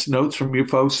of nice notes from you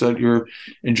folks that you're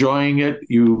enjoying it.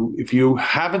 If you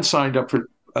haven't signed up for,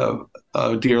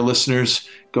 dear listeners,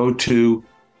 go to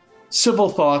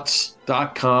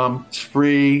civilthoughts.com. It's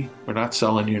free. We're not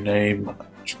selling your name.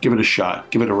 Just give it a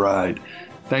shot. Give it a ride.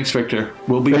 Thanks, Victor.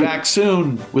 We'll be back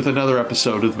soon with another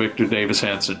episode of the Victor Davis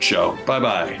Hanson Show.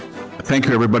 Bye-bye. Thank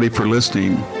you, everybody, for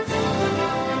listening.